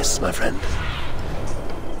your eyes, my friend.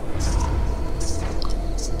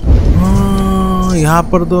 यहाँ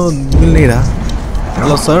पर तो मिल नहीं रहा।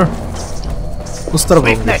 हेलो सर, उस तरफ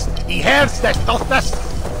होंगे।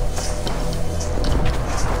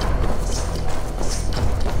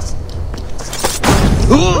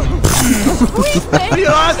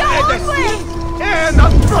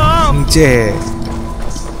 नीचे है,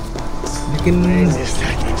 लेकिन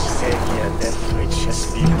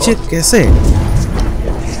नीचे कैसे?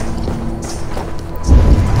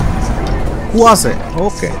 कुआं से।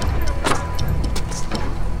 Okay,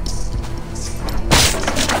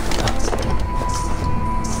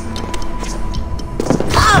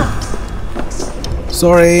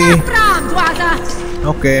 sorry.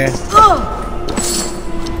 ओके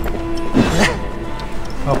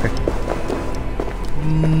ओके,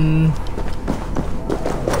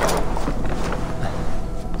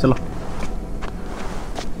 चलो।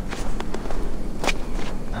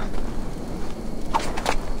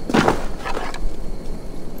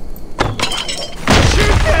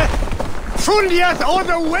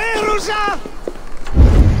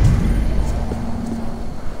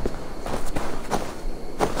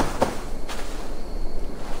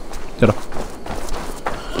 चलो,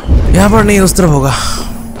 यहाँ पर नहीं, उस तरफ होगा।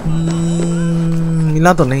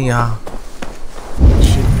 मिला तो नहीं यहाँ।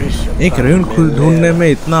 एक रून ढूंढने में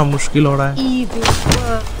इतना मुश्किल हो रहा है।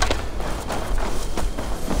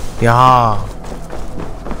 यहाँ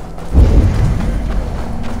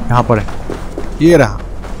पर है, ये रहा।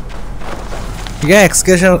 ठीक है,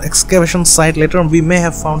 excavation site. Later we may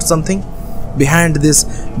have found something behind this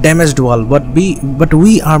damaged wall, but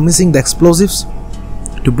we are missing the explosives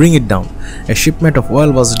to bring it down. A shipment of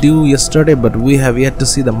oil was due yesterday, but we have yet to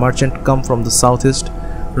see the merchant come from the southeast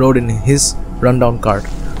road in his rundown cart.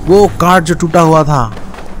 वो cart जो टूटा हुआ था,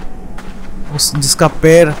 जिसका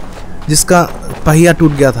पहिया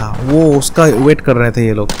टूट गया था, वो उसका वेट कर रहे थे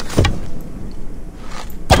ये लोग।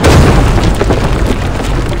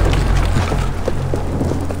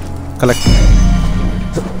 कलेक्ट।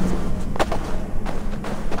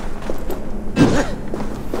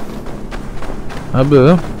 अब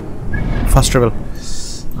फर्स्ट ट्रेवल,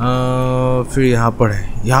 फिर यहाँ पर है,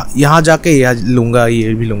 यहाँ जाके यहाँ लूंगा,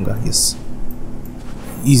 ये भी लूंगा। Yes,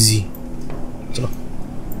 easy. चलो,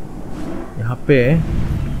 यहाँ पे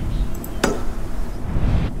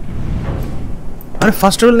अरे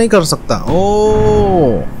फर्स्ट ट्रेवल नहीं कर सकता। ओ,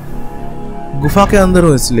 गुफा के अंदर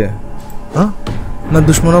हूँ इसलिए। हाँ, ना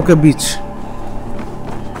दुश्मनों के बीच।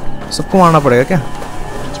 सबको मारना पड़ेगा क्या?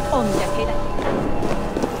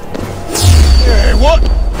 What?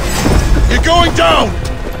 You're going down!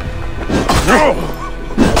 No!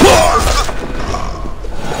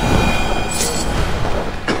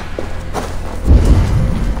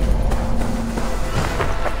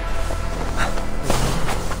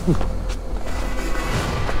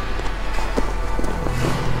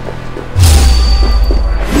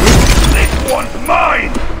 This one's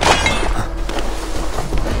mine!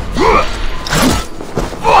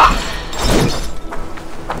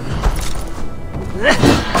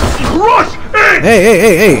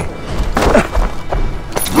 Hey!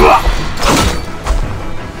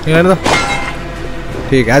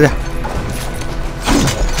 ठीक है, आजा।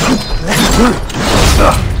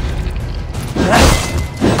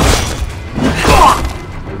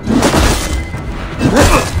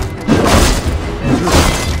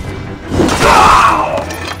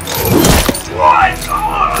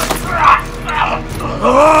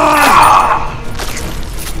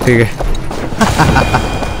 ठीक है।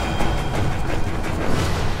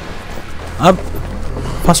 अब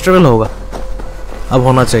फर्स्ट ट्रेवल होगा, अब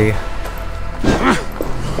होना चाहिए।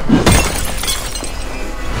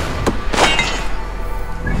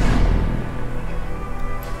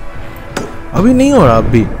 अभी नहीं हो रहा,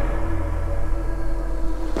 अभी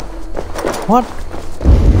व्हाट?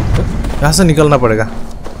 यहाँ से निकलना पड़ेगा,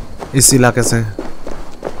 इस इलाके से,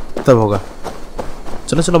 तब होगा।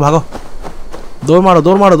 चलो चलो, भागो, दौड़ मारो।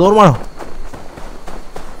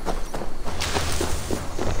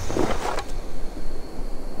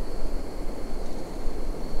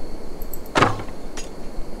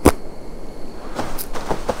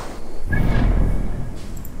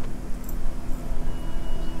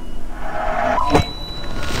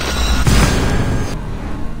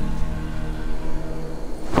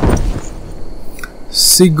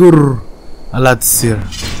 सिगुर अलादसिर।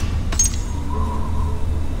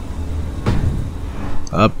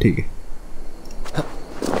 अब ठीक है।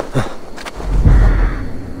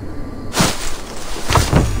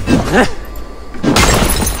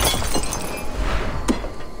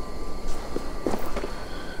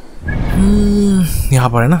 यहाँ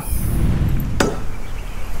पर है ना।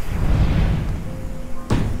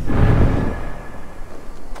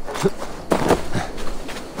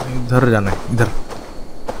 इधर जाना है, इधर।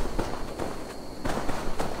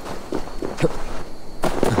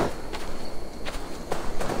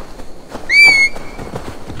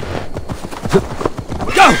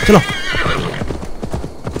 चलो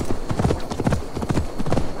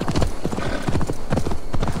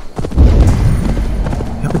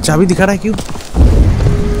यहाँ पे चाबी दिखा रहा है क्यों?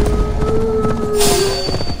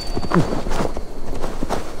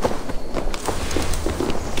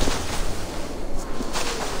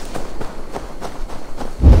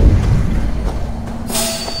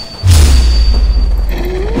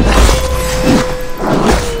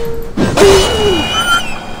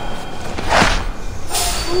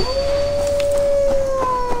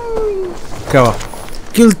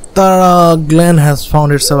 Kiltara Glen has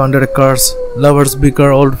found itself under a curse. Lovers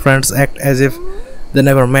bicker, old friends act as if they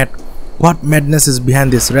never met. What madness is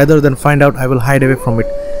behind this? Rather than find out, I will hide away from it.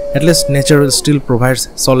 At least nature will still provide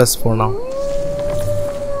solace for now.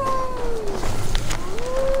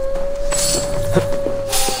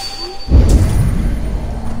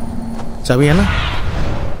 चाबी है ना?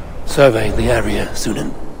 Surveying the area,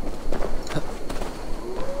 Sunan.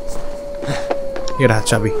 ये रहा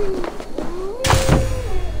चाबी।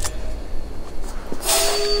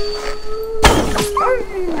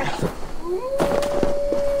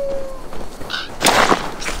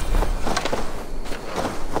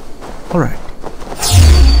 All right.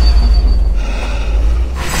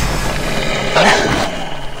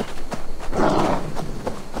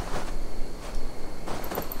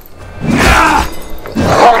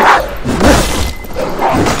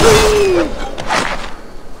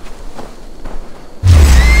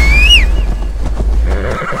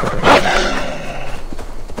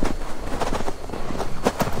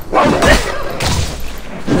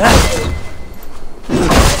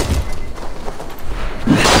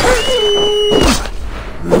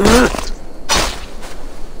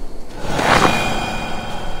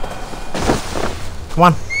 Come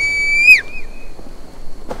on.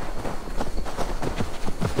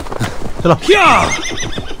 चलो।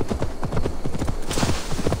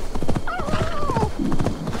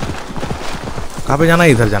 कहाँ पे जाना है?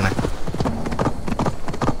 इधर जाना है।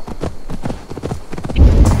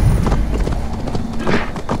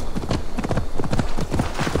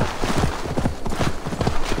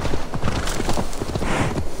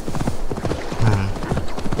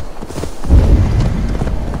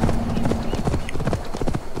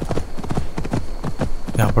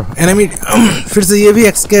 एनिमी फिर से ये भी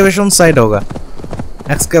एक्सकेवेशन साइट होगा।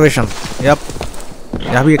 एक्सकेवेशन। यप।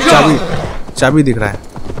 यहाँ भी एक चाबी दिख रहा है।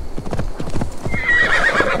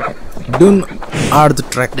 Doon are the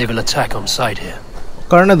track. They will attack on sight here.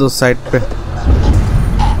 करने दो साइट पे।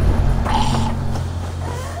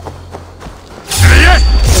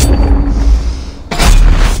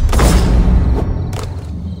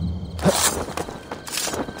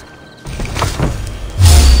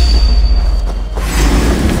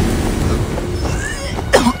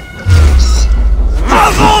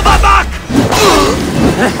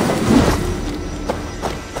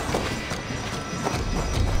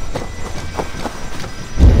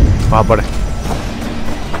 वहाँ पर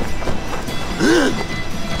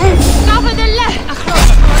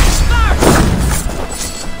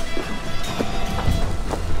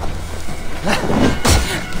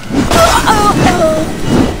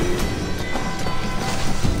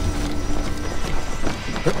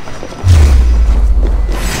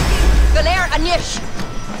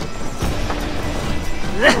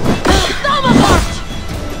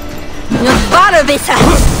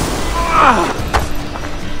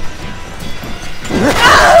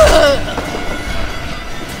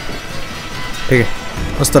ठीक है,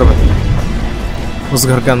 उस तरफ है, उस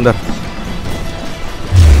घर के अंदर।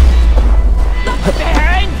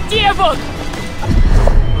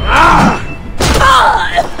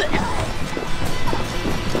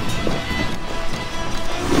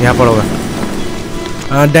 यहाँ पर होगा।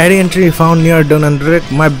 Diary entry found near Dun and Drake.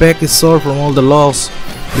 My back is sore from all the loss.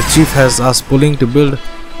 The chief has us pulling to build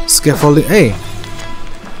scaffolding. Hey,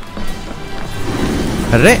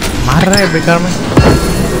 अरे मार रहा है बेकार में।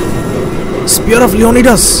 Spear of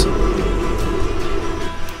Leonidas.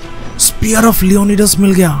 Spear of Leonidas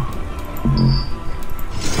मिल गया।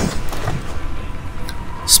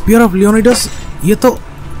 स्पीयर ऑफ लियोनिडस, ये तो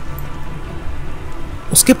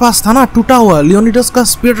उसके पास था ना, टूटा हुआ। लियोनिडस का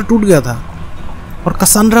स्पीयर तो टूट गया था और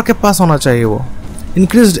कसांड्रा के पास होना चाहिए वो।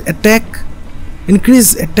 Increase attack,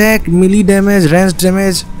 melee damage, range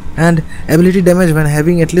damage and ability damage when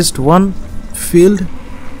having at least one field.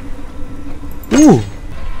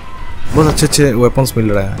 बहुत अच्छे वेपन्स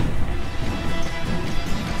मिल रहे हैं।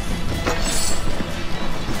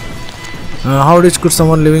 How rich could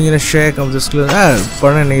someone living in a shack of this class?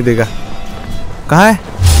 पढ़ने नहीं देगा। कहाँ है?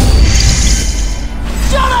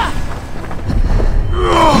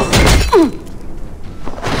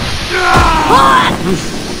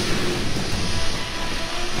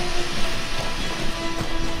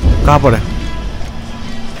 कहाँ पर है?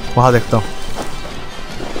 वहाँ देखता हूँ।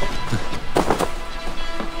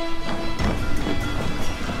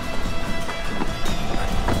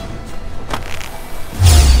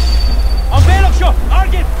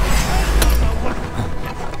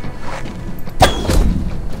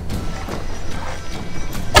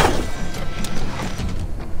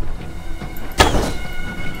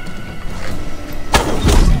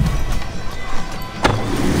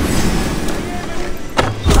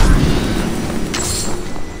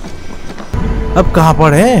 अब कहाँ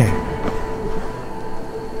पर है?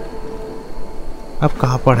 अब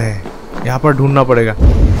कहाँ पर है? यहाँ पर ढूंढना पड़ेगा।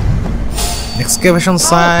 Excavation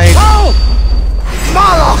site.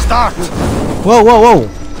 वो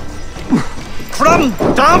From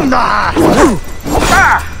Damna!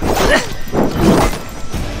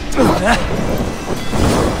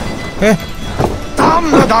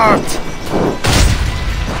 Damna dart!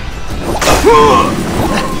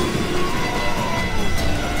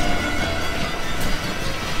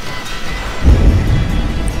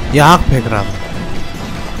 ये आग फेंक रहा था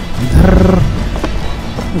इधर।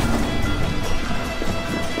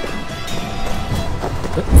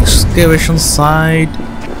 Excavation site.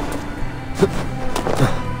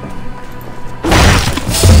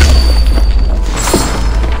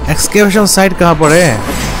 एक्सकेवेशन साइट कहाँ पर है?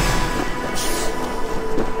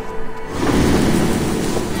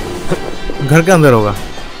 घर के अंदर होगा।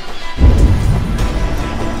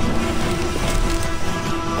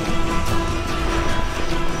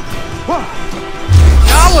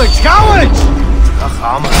 Cowards!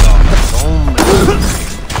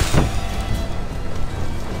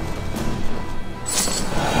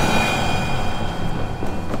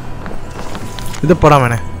 इधर पढ़ा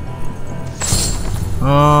मैंने।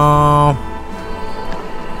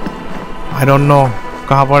 I don't know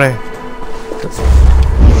कहाँ पर है।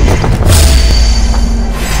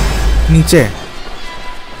 नीचे।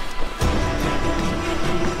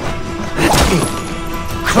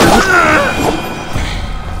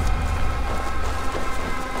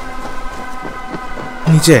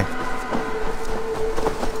 नीचे।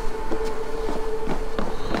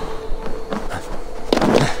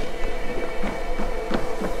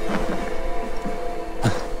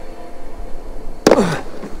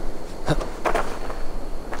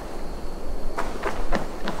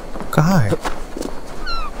 कहाँ है?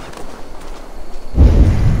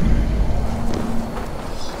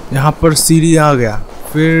 यहाँ पर सीढ़ी आ गया,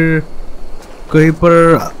 फिर कहीं पर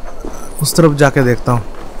उस तरफ जाके देखता हूँ।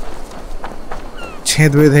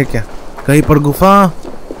 छेद वेद है क्या? कहीं पर गुफा।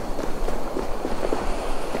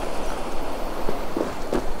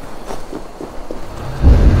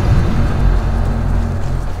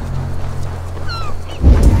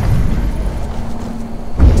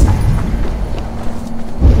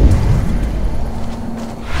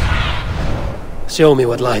 Show me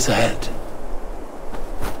what lies ahead.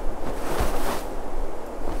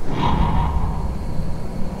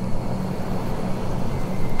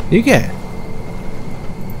 ठीक है।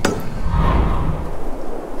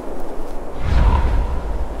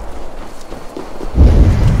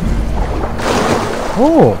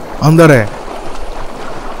 ओ, अंदर है।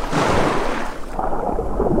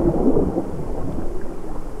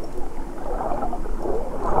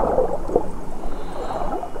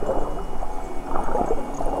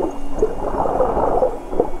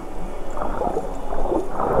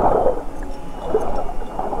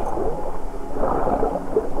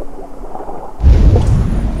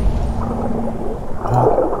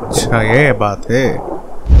 अच्छा, ये बात है।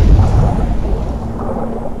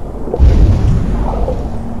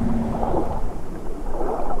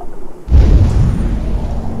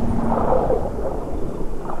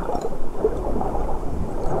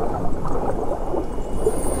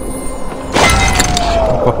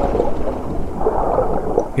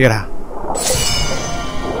 ये रहा।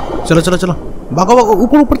 चलो चलो चलो, भागो भागो,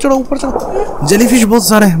 ऊपर ऊपर चढ़ो, ऊपर चढ़ो। जेलीफिश बहुत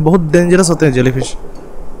सारे हैं, बहुत डेंजरस होते हैं जेलीफिश।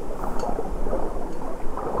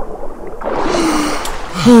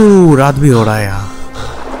 रात भी हो रहा है यहाँ।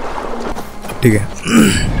 ठीक है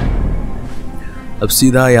अब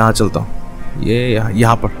सीधा यहाँ चलता हूँ, ये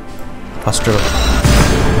यहाँ पर फर्स्ट